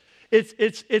us.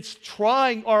 It's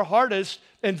trying our hardest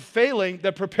and failing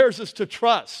that prepares us to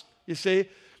trust. You see,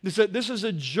 this is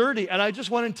a journey, and I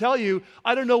just want to tell you,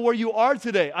 I don't know where you are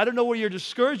today. I don't know where your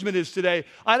discouragement is today.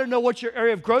 I don't know what your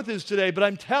area of growth is today, but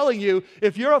I'm telling you,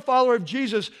 if you're a follower of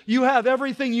Jesus, you have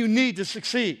everything you need to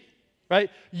succeed, right?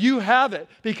 You have it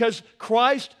because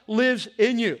Christ lives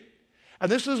in you. And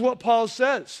this is what Paul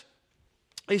says.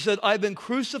 He said, I've been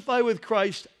crucified with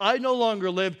Christ. I no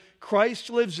longer live. Christ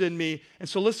lives in me. And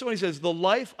so listen to what he says. The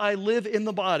life I live in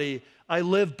the body, I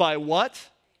live by what? Faith.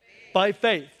 By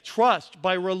faith, trust,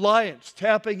 by reliance,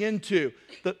 tapping into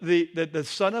the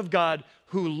Son of God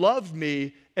who loved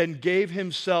me and gave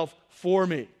himself for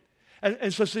me.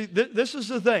 And so see, this is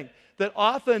the thing, that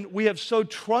often we have so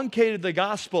truncated the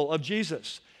gospel of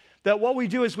Jesus that what we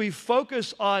do is we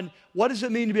focus on what does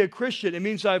it mean to be a Christian? It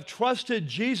means I've trusted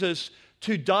Jesus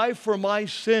to die for my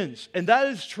sins. And that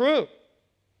is true.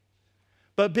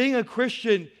 But being a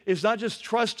Christian is not just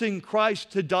trusting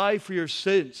Christ to die for your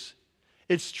sins.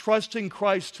 It's trusting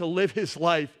Christ to live his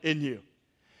life in you.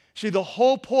 See, the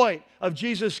whole point of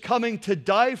Jesus coming to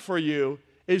die for you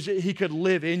is that he could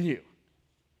live in you.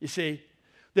 You see,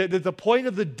 the point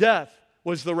of the death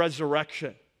was the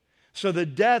resurrection. So the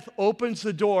death opens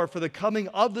the door for the coming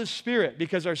of the Spirit,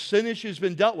 because our sin issue has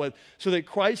been dealt with, so that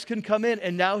Christ can come in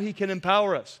and now he can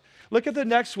empower us. Look at the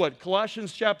next one,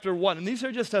 Colossians chapter 1. And these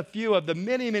are just a few of the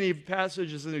many, many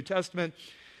passages in the New Testament.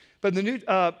 But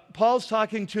Paul's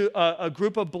talking to a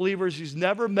group of believers he's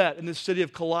never met in the city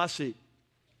of Colossae.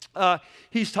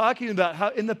 He's talking about how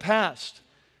in the past,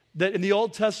 that in the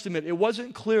Old Testament, it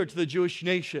wasn't clear to the Jewish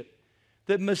nation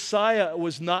that Messiah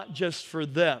was not just for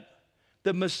them.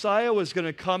 That Messiah was going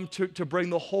to come to bring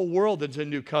the whole world into a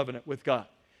new covenant with God.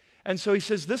 And so he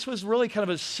says this was really kind of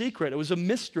a secret. It was a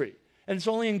mystery. And it's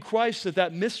only in Christ that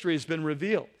that mystery has been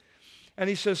revealed. And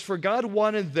he says, for God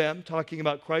wanted them, talking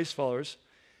about Christ followers,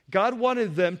 God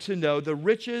wanted them to know the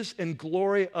riches and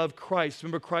glory of Christ.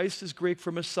 Remember, Christ is Greek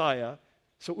for Messiah,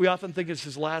 so we often think it's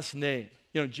his last name.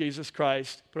 You know, Jesus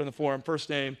Christ, put on the form, first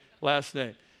name, last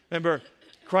name. Remember,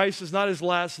 Christ is not his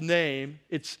last name,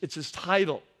 it's his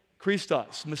title,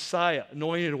 Christos, Messiah,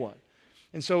 anointed one.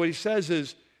 And so what he says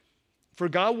is, for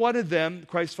God wanted them,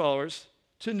 Christ followers,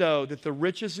 to know that the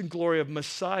riches and glory of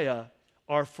Messiah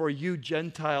are for you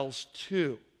Gentiles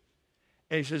too.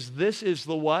 And he says, this is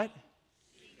the what?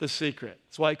 The secret.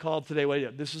 That's why I called today what I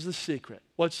did. This is the secret.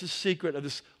 What's the secret of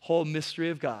this whole mystery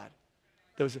of God?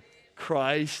 There was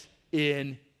Christ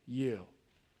in you,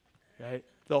 right?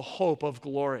 The hope of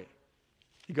glory.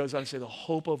 He goes on to say the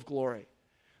hope of glory.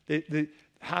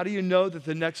 How do you know that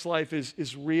the next life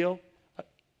is real?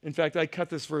 In fact, I cut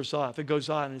this verse off. It goes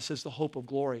on and it says the hope of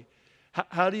glory.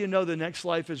 How do you know the next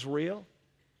life is real?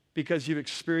 Because you've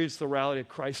experienced the reality of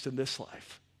Christ in this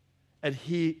life. And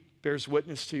he bears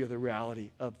witness to you of the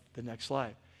reality of the next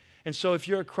life. And so if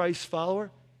you're a Christ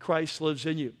follower, Christ lives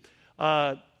in you.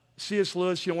 C.S.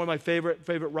 Lewis, one of my favorite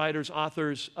writers,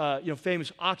 authors,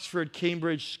 famous Oxford,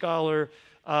 Cambridge scholar,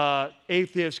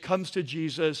 atheist, comes to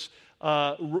Jesus,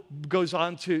 goes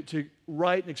on to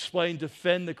write and explain,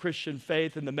 defend the Christian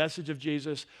faith and the message of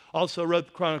Jesus. Also wrote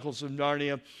the Chronicles of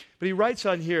Narnia. But he writes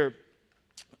on here,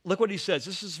 look what he says.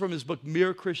 This is from his book,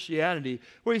 Mere Christianity,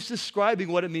 where he's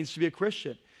describing what it means to be a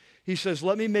Christian. He says,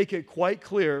 let me make it quite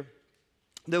clear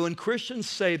that when Christians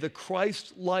say the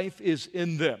Christ life is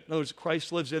in them, in other words,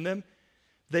 Christ lives in them,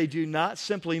 they do not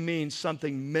simply mean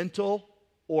something mental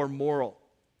or moral.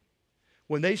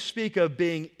 When they speak of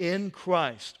being in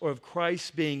Christ or of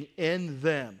Christ being in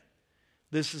them,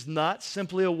 this is not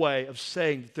simply a way of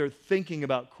saying that they're thinking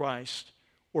about Christ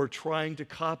or trying to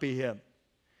copy him.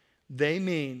 They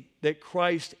mean that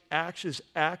Christ is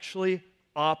actually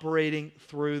operating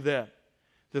through them.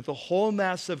 That the whole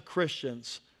mass of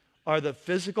Christians are the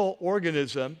physical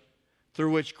organism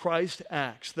through which Christ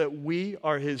acts, that we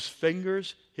are his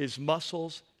fingers, his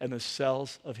muscles, and the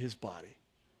cells of his body.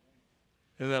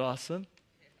 Isn't that awesome?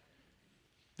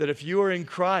 That if you are in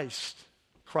Christ,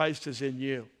 Christ is in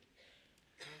you.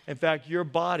 In fact, your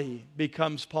body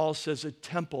becomes, Paul says, a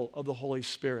temple of the Holy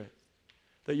Spirit.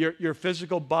 That your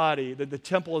physical body, that the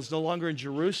temple is no longer in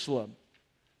Jerusalem,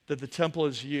 that the temple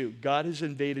is you. God has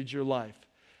invaded your life.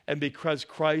 And because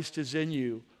Christ is in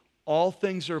you, all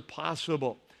things are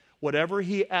possible. Whatever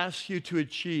he asks you to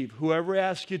achieve, whoever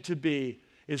asks you to be,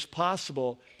 is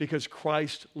possible because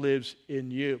Christ lives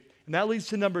in you. And that leads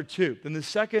to number two. Then the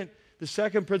second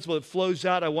principle that flows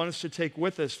out, I want us to take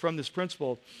with us from this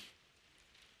principle,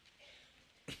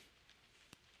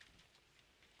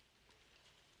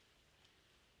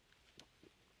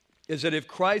 is that if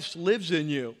Christ lives in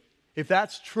you, if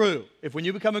that's true, if when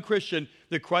you become a Christian,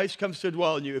 that Christ comes to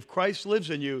dwell in you, if Christ lives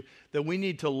in you, then we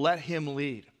need to let him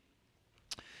lead.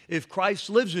 If Christ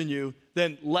lives in you,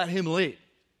 then let him lead.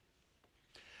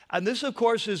 And this, of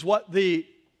course, is what the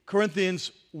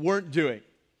Corinthians weren't doing.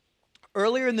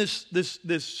 Earlier in this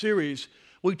series,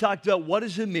 we talked about what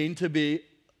does it mean to be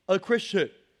a Christian.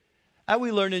 And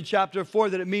we learned in chapter 4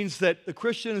 that it means that the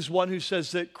Christian is one who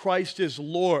says that Christ is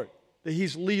Lord, that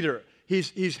he's leader,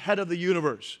 he's head of the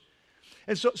universe.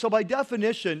 And so by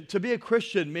definition, to be a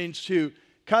Christian means to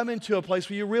come into a place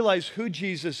where you realize who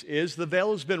Jesus is, the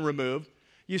veil has been removed,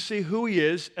 you see who he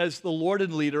is as the Lord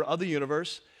and leader of the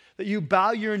universe, that you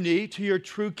bow your knee to your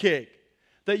true king,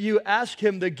 that you ask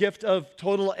him the gift of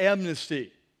total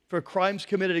amnesty for crimes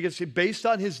committed against you based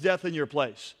on his death in your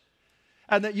place,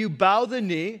 and that you bow the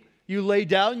knee, you lay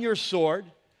down your sword,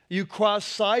 you cross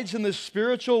sides in the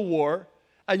spiritual war,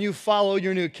 and you follow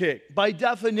your new king. By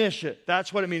definition,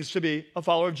 that's what it means to be a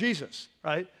follower of Jesus,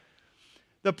 right?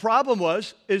 The problem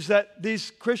is that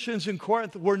these Christians in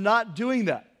Corinth were not doing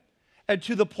that. And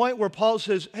to the point where Paul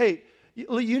says, hey,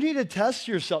 you need to test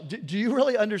yourself. Do you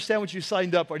really understand what you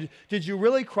signed up for? Did you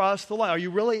really cross the line? Are you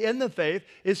really in the faith?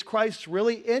 Is Christ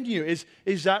really in you?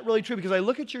 Is that really true? Because I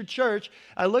look at your church,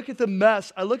 I look at the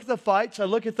mess, I look at the fights, I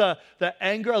look at the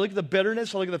anger, I look at the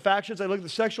bitterness, I look at the factions, I look at the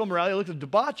sexual morality, I look at the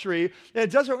debauchery, and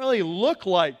it doesn't really look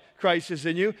like Christ is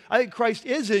in you. I think Christ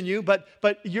is in you, but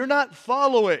you're not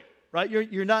following, right?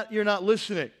 You're not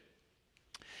listening.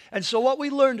 And so what we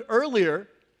learned earlier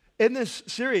in this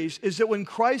series is that when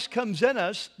Christ comes in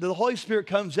us, the Holy Spirit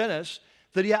comes in us,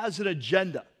 that he has an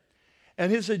agenda.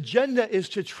 And his agenda is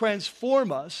to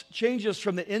transform us, change us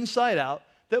from the inside out,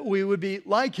 that we would be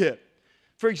like him.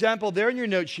 For example, there in your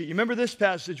note sheet, you remember this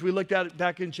passage we looked at it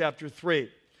back in chapter 3.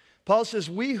 Paul says,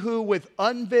 we who with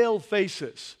unveiled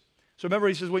faces. So remember,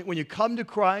 he says, when you come to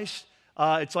Christ,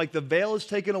 it's like the veil is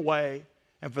taken away,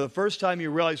 and for the first time you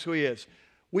realize who he is.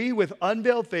 We with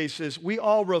unveiled faces, we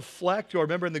all reflect, or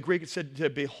remember in the Greek it said to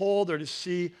behold or to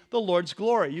see the Lord's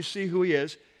glory. You see who he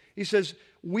is. He says,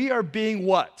 we are being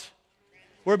what?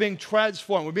 We're being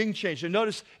transformed. We're being changed. And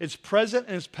notice it's present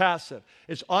and it's passive.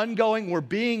 It's ongoing. We're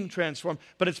being transformed,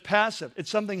 but it's passive. It's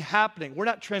something happening. We're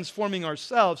not transforming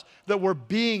ourselves, that we're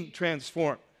being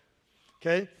transformed.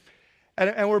 Okay?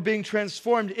 And we're being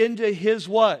transformed into his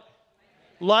what?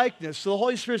 Likeness. So the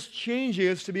Holy Spirit's changing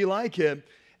us to be like him.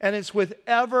 And it's with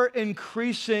ever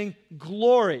increasing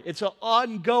glory. It's an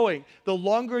ongoing. The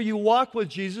longer you walk with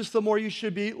Jesus, the more you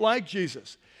should be like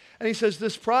Jesus. And he says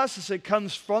this process, it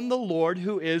comes from the Lord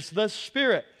who is the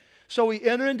Spirit. So we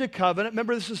enter into covenant.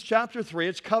 Remember, this is chapter 3.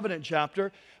 It's covenant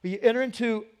chapter. We enter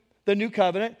into the new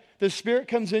covenant. The Spirit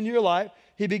comes into your life.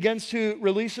 He begins to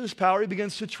release his power. He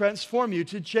begins to transform you,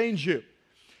 to change you.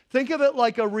 Think of it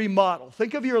like a remodel.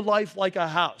 Think of your life like a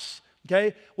house.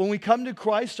 Okay? When we come to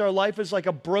Christ, our life is like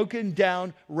a broken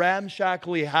down,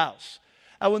 ramshackly house.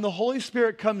 And when the Holy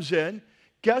Spirit comes in,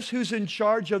 guess who's in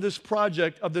charge of this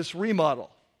project, of this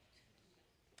remodel?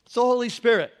 It's the Holy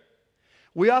Spirit.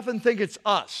 We often think it's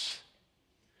us.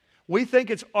 We think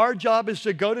it's our job is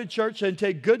to go to church and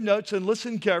take good notes and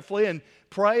listen carefully and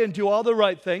pray and do all the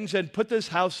right things and put this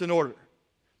house in order.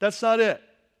 That's not it.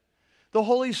 The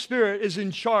Holy Spirit is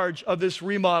in charge of this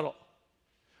remodel.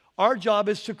 Our job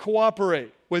is to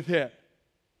cooperate with him.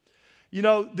 You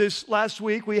know, this last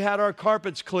week we had our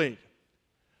carpets cleaned.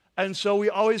 And so we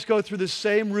always go through the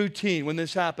same routine when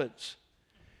this happens,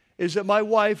 is that my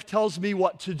wife tells me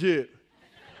what to do.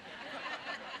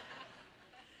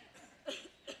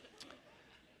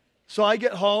 So I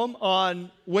get home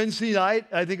on Wednesday night,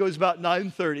 I think it was about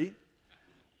 9:30,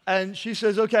 and she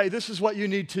says, okay, this is what you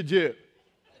need to do.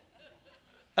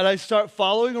 And I start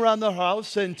following around the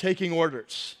house and taking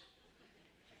orders.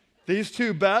 These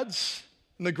 2 beds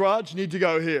in the garage need to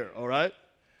go here, all right?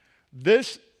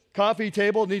 This coffee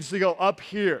table needs to go up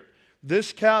here.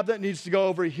 This cabinet needs to go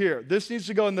over here. This needs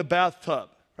to go in the bathtub,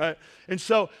 right? And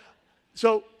so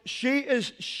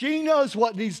she knows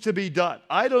what needs to be done.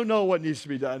 I don't know what needs to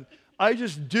be done. I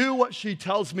just do what she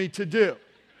tells me to do.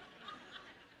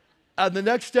 And the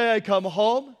next day I come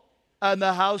home and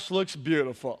the house looks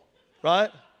beautiful,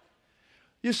 right?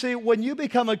 You see, when you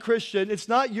become a Christian, it's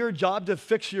not your job to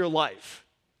fix your life.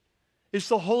 It's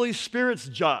the Holy Spirit's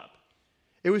job.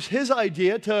 It was his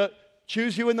idea to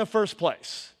choose you in the first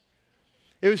place.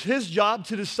 It was his job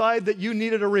to decide that you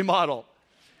needed a remodel.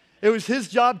 It was his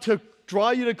job to draw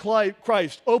you to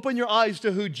Christ, open your eyes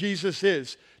to who Jesus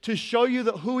is, to show you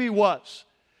who he was,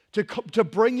 to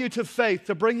bring you to faith,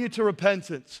 to bring you to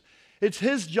repentance. It's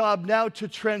his job now to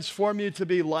transform you to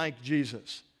be like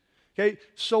Jesus. Okay,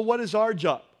 so what is our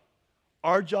job?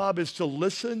 Our job is to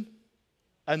listen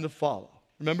and to follow.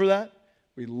 Remember that?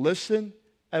 We listen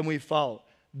and we follow.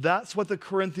 That's what the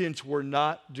Corinthians were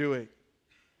not doing.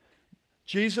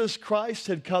 Jesus Christ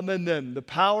had come in them. The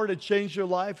power to change their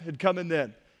life had come in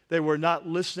them. They were not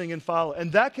listening and following.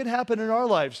 And that can happen in our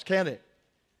lives, can it?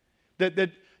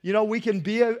 That you know, we can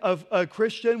be a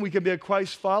Christian, we can be a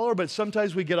Christ follower, but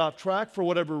sometimes we get off track for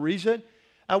whatever reason,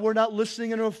 and we're not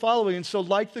listening and we're following. And so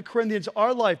like the Corinthians,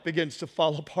 our life begins to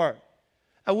fall apart.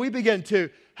 And we begin to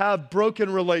have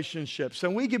broken relationships,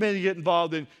 and we begin to get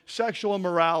involved in sexual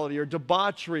immorality or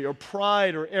debauchery or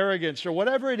pride or arrogance or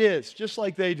whatever it is, just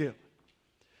like they do.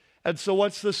 And so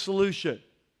what's the solution?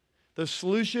 The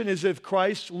solution is if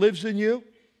Christ lives in you,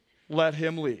 let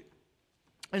him lead.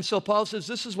 And so Paul says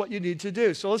this is what you need to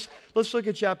do. So let's look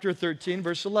at chapter 13,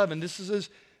 verse 11. This is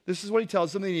what he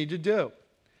tells them they need to do.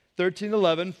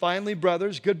 13:11, finally,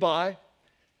 brothers, goodbye.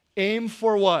 Aim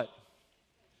for what?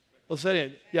 Let's say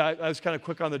it. Yeah, I was kind of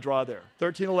quick on the draw there.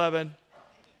 13:11.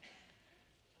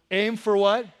 Aim for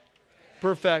what?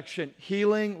 Perfection.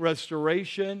 Healing,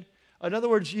 restoration. In other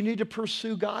words, you need to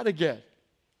pursue God again.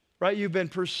 Right? You've been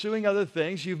pursuing other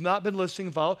things. You've not been listening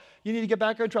and following. You need to get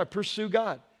back on track. Pursue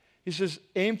God. He says,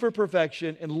 aim for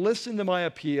perfection and listen to my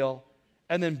appeal,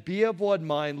 and then be of one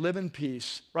mind, live in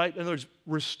peace. Right? In other words,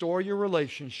 restore your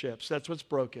relationships. That's what's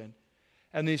broken.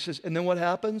 And he says, and then what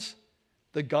happens?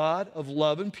 The God of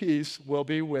love and peace will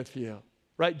be with you.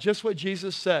 Right? Just what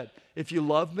Jesus said. If you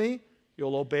love me,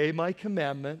 you'll obey my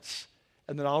commandments,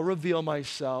 and then I'll reveal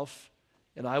myself,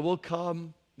 and I will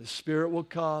come, the Spirit will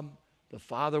come, the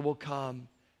Father will come,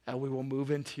 and we will move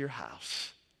into your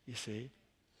house. You see?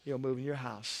 You'll move in your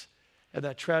house. And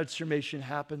that transformation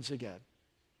happens again.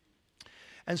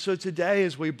 And so today,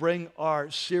 as we bring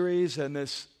our series and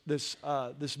this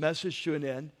message to an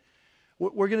end,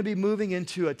 We're going to be moving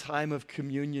into a time of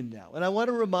communion now. And I want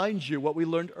to remind you what we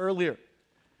learned earlier,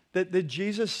 that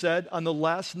Jesus said on the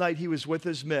last night he was with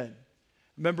his men.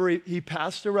 Remember, he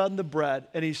passed around the bread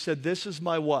and he said, this is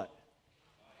my what?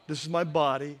 This is my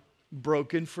body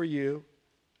broken for you.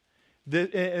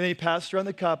 And he passed around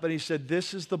the cup and he said,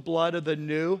 this is the blood of the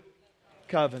new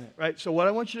covenant, right? So what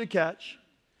I want you to catch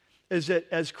is that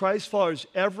as Christ followers,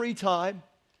 every time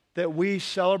that we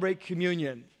celebrate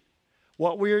communion,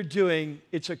 what we are doing,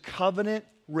 it's a covenant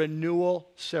renewal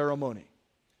ceremony.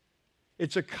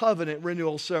 It's a covenant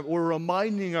renewal ceremony. We're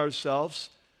reminding ourselves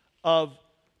of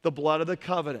the blood of the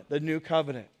covenant, the new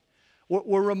covenant.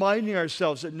 We're reminding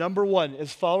ourselves that, number one,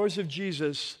 as followers of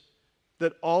Jesus,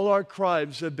 that all our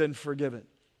crimes have been forgiven.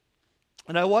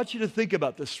 And I want you to think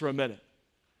about this for a minute.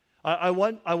 I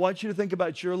want you to think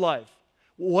about your life.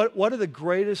 What are the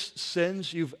greatest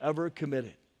sins you've ever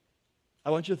committed? I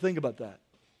want you to think about that.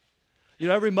 You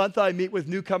know, every month I meet with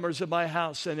newcomers at my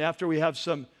house, and after we have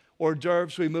some hors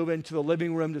d'oeuvres, we move into the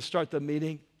living room to start the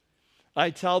meeting.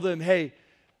 I tell them, hey,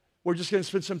 we're just going to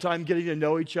spend some time getting to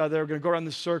know each other. We're going to go around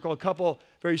the circle, a couple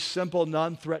very simple,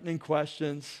 non-threatening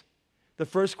questions. The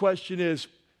first question is,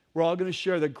 we're all going to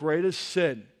share the greatest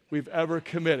sin we've ever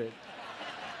committed.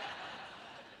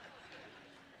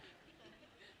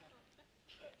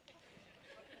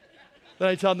 Then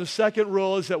I tell them the second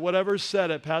rule is that whatever's said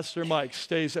at Pastor Mike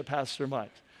stays at Pastor Mike.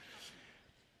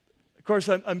 Of course,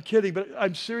 I'm kidding, but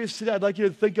I'm serious today. I'd like you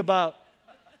to think about,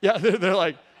 yeah, they're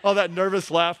like, oh, that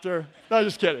nervous laughter. No,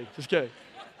 just kidding, just kidding.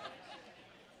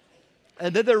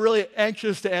 And then they're really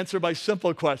anxious to answer my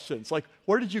simple questions, like,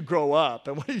 where did you grow up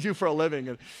and what do you do for a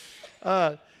living?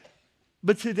 But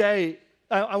today,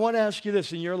 I want to ask you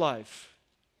this in your life.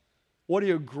 What are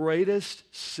your greatest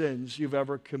sins you've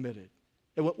ever committed?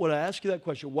 And when I ask you that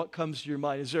question, what comes to your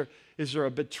mind? Is there a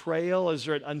betrayal? Is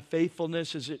there an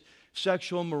unfaithfulness? Is it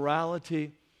sexual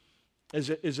immorality? Is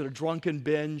it a drunken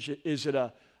binge? Is it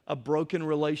a broken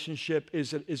relationship?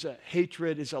 Is it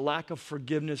hatred? Is it a lack of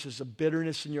forgiveness? Is it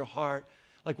bitterness in your heart?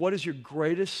 Like, what is your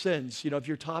greatest sins, of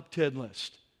your top 10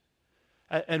 list?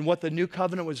 And what the new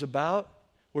covenant was about,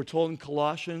 we're told in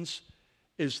Colossians,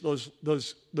 is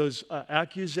those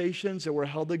accusations that were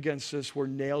held against us were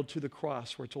nailed to the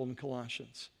cross, we're told in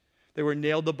Colossians. They were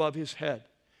nailed above his head.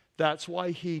 That's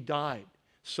why he died,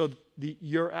 so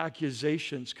your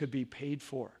accusations could be paid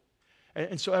for.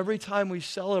 And so every time we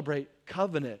celebrate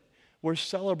covenant, we're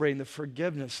celebrating the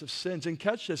forgiveness of sins. And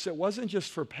catch this, it wasn't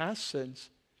just for past sins,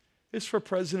 it's for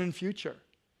present and future.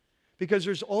 Because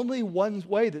there's only one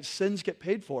way that sins get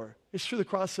paid for. It's through the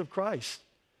cross of Christ.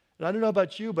 And I don't know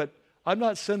about you, but I'm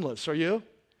not sinless, are you?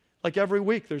 Like every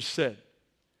week there's sin.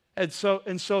 And so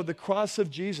the cross of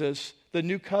Jesus, the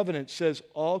new covenant, says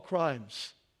all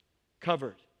crimes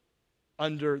covered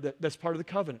under that's part of the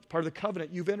covenant. Part of the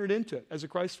covenant you've entered into it as a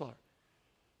Christ follower.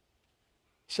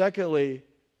 Secondly,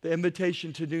 the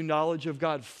invitation to new knowledge of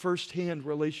God, firsthand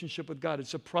relationship with God.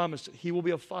 It's a promise that he will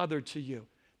be a father to you,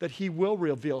 that he will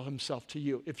reveal himself to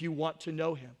you if you want to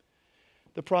know him.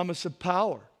 The promise of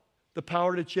power, the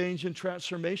power to change and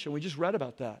transformation. We just read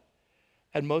about that.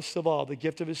 And most of all, the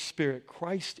gift of his Spirit,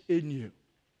 Christ in you,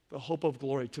 the hope of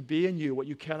glory, to be in you what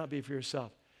you cannot be for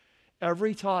yourself.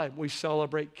 Every time we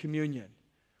celebrate communion,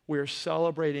 we are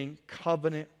celebrating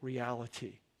covenant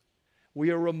reality.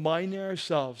 We are reminding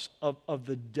ourselves of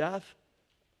the death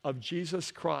of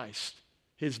Jesus Christ,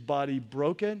 his body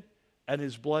broken and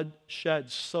his blood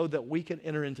shed so that we can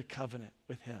enter into covenant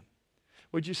with him.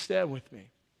 Would you stand with me?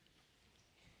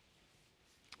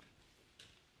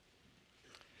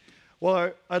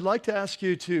 Well, I'd like to ask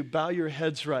you to bow your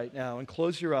heads right now and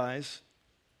close your eyes.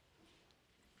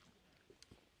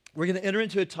 We're going to enter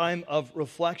into a time of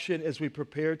reflection as we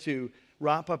prepare to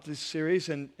wrap up this series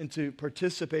and to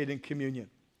participate in communion.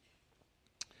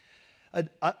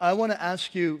 I want to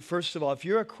ask you, first of all, if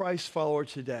you're a Christ follower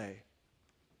today,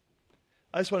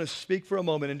 I just want to speak for a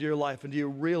moment into your life, and do you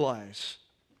realize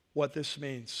what this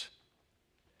means?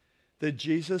 That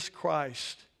Jesus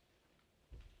Christ,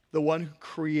 the one who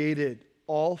created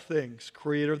all things,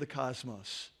 creator of the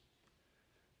cosmos,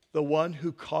 the one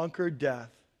who conquered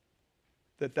death,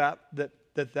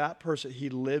 that person, he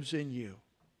lives in you,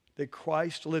 that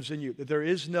Christ lives in you, that there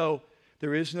is no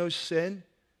sin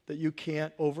that you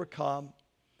can't overcome.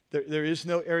 There is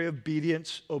no area of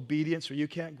obedience where you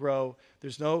can't grow.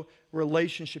 There's no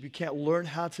relationship you can't learn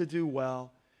how to do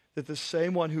well. That the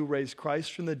same one who raised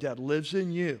Christ from the dead lives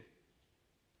in you,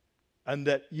 and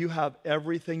that you have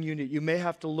everything you need. You may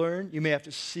have to learn, you may have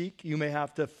to seek, you may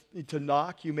have to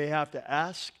knock, you may have to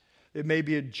ask. It may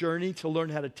be a journey to learn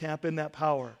how to tap in that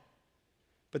power.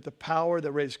 But the power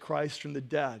that raised Christ from the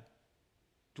dead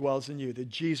dwells in you, that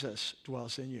Jesus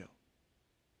dwells in you.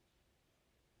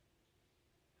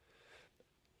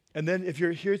 And then if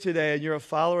you're here today and you're a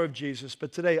follower of Jesus,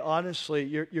 but today, honestly,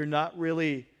 you're not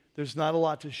really, there's not a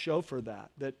lot to show for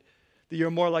that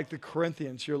you're more like the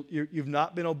Corinthians. You've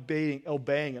not been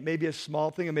obeying. It may be a small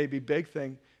thing, it may be a big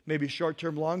thing, maybe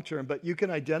short-term, long-term, but you can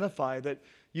identify that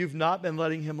you've not been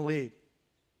letting him lead.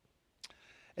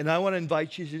 And I want to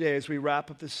invite you today as we wrap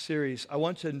up this series, I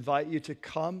want to invite you to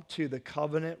come to the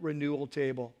covenant renewal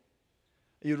table.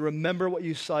 You'd remember what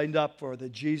you signed up for,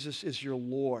 that Jesus is your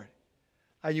Lord.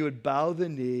 And you would bow the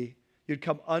knee, you'd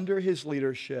come under his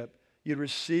leadership, you'd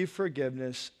receive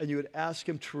forgiveness, and you would ask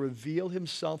him to reveal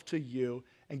himself to you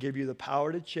and give you the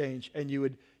power to change, and you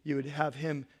would have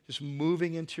him just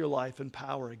moving into your life in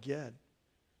power again.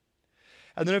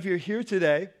 And then if you're here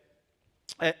today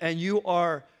and you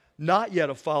are not yet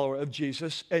a follower of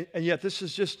Jesus, and yet this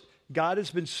is just, God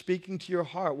has been speaking to your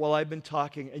heart while I've been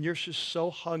talking, and you're just so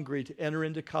hungry to enter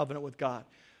into covenant with God.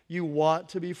 You want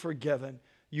to be forgiven.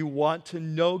 You want to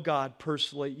know God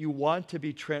personally. You want to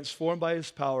be transformed by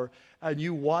his power. And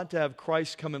you want to have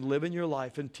Christ come and live in your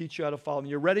life and teach you how to follow him.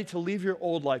 You're ready to leave your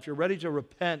old life. You're ready to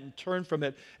repent and turn from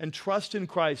it and trust in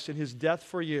Christ and his death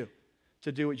for you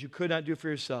to do what you could not do for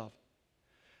yourself.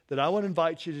 Then I want to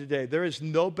invite you today. There is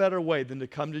no better way than to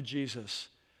come to Jesus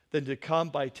than to come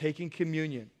by taking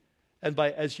communion. And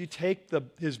by, as you take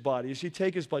his body, as you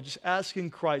take his blood, just asking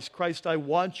Christ, Christ, I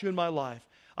want you in my life.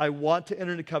 I want to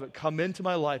enter into covenant. Come into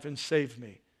my life and save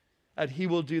me. And he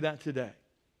will do that today.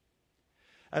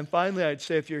 And finally, I'd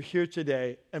say if you're here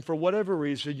today and for whatever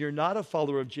reason you're not a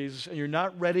follower of Jesus and you're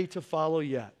not ready to follow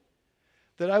yet,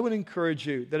 that I would encourage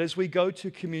you that as we go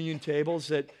to communion tables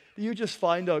that you just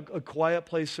find a quiet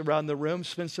place around the room,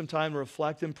 spend some time,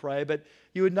 reflect and pray, but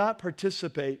you would not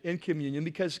participate in communion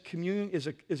because communion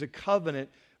is a covenant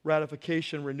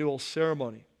ratification renewal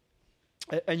ceremony.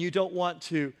 And you don't want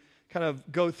to kind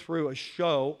of go through a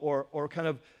show or kind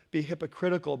of be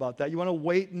hypocritical about that. You want to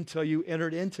wait until you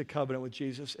entered into covenant with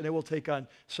Jesus, and it will take on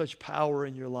such power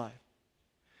in your life.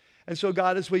 And so,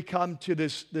 God, as we come to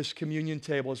this communion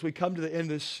table, as we come to the end of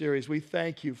this series, we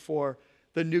thank you for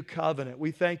the new covenant.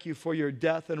 We thank you for your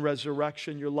death and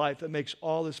resurrection, your life that makes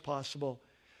all this possible.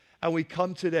 And we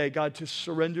come today, God, to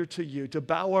surrender to you, to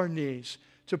bow our knees,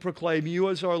 to proclaim you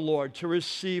as our Lord, to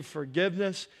receive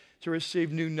forgiveness, to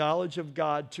receive new knowledge of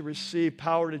God, to receive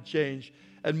power to change,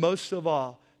 and most of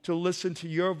all, to listen to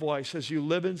your voice as you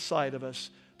live inside of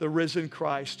us, the risen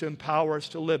Christ, to empower us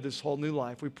to live this whole new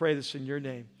life. We pray this in your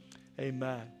name.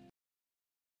 Amen.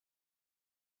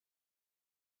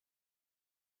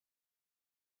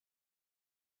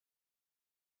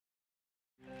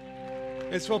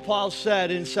 It's what Paul said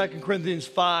in 2 Corinthians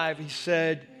 5. He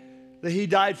said that he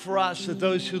died for us, that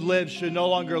those who live should no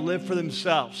longer live for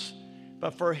themselves,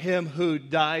 but for him who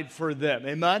died for them.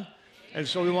 Amen? And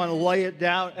so we want to lay it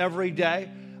down every day.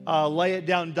 Lay it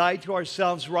down, die to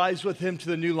ourselves, rise with him to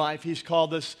the new life he's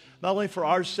called us, not only for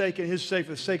our sake and his sake,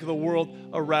 but the sake of the world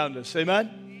around us.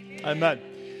 Amen? Amen.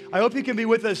 I hope you can be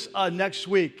with us next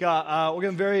week. We're going to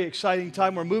have a very exciting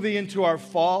time. We're moving into our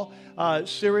fall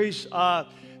series.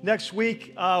 Next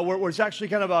week, where it's actually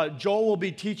kind of Joel will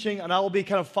be teaching and I will be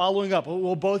kind of following up.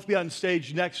 We'll both be on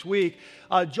stage next week.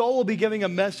 Joel will be giving a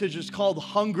message. It's called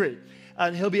Hungry.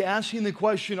 And he'll be asking the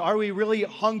question, are we really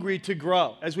hungry to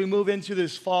grow as we move into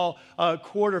this fall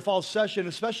session,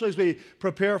 especially as we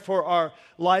prepare for our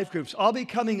life groups? I'll be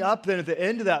coming up then at the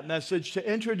end of that message to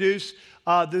introduce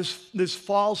this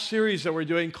fall series that we're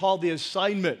doing called The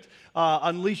Assignment.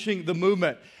 Unleashing the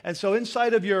Movement. And so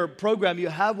inside of your program, you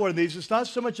have one of these. It's not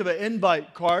so much of an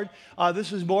invite card.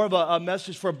 This is more of a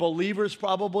message for believers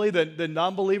probably than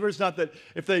non-believers. Not that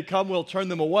if they come, we'll turn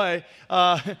them away.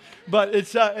 But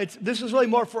this is really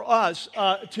more for us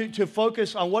to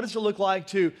focus on what does it look like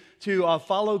to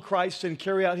follow Christ and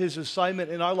carry out his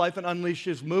assignment in our life and unleash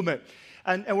his movement.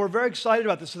 And we're very excited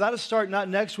about this. So that'll start not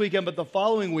next weekend, but the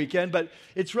following weekend. But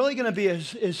it's really going to be a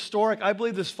historic, I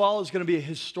believe this fall is going to be a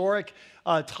historic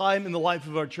time in the life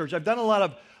of our church. I've done a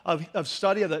lot of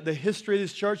study of the history of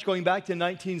this church going back to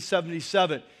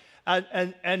 1977.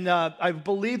 And I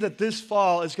believe that this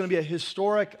fall is going to be a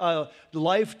historic,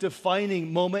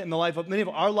 life-defining moment in the life of many of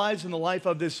our lives, in the life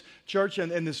of this church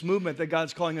and this movement that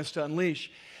God's calling us to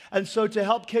unleash. And so to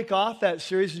help kick off that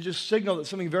series and just signal that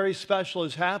something very special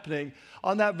is happening,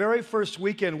 on that very first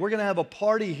weekend, we're going to have a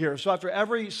party here. So after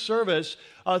every service,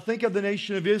 think of the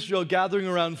nation of Israel gathering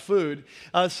around food.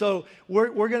 So we're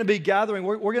going to be gathering.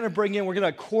 We're going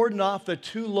to cordon off the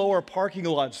 2 lower parking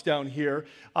lots down here.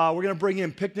 We're going to bring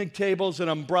in picnic tables and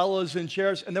umbrellas and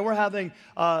chairs. And then we're having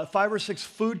 5 or 6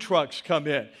 food trucks come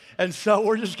in. And so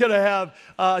we're just going to have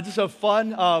just a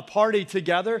fun party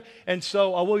together. And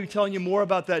so we'll be telling you more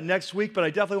about that next week, but I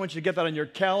definitely want you to get that on your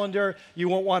calendar. You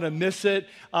won't want to miss it.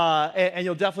 And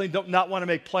you'll definitely not want to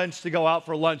make plans to go out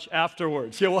for lunch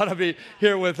afterwards. You'll want to be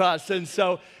here with us. And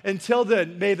so until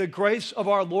then, may the grace of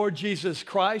our Lord Jesus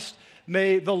Christ,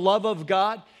 may the love of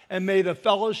God, and may the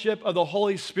fellowship of the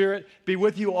Holy Spirit be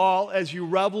with you all as you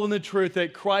revel in the truth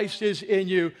that Christ is in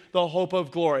you, the hope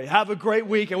of glory. Have a great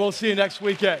week, and we'll see you next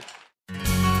weekend.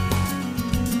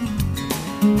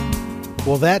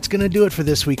 Well, that's going to do it for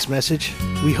this week's message.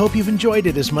 We hope you've enjoyed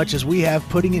it as much as we have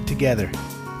putting it together.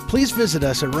 Please visit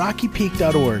us at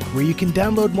rockypeak.org, where you can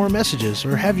download more messages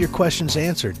or have your questions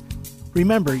answered.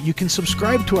 Remember, you can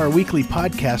subscribe to our weekly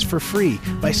podcast for free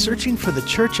by searching for The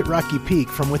Church at Rocky Peak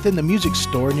from within the music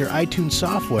store in your iTunes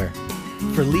software.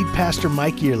 For lead pastor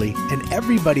Mike Yearley and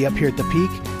everybody up here at the Peak,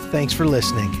 thanks for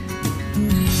listening.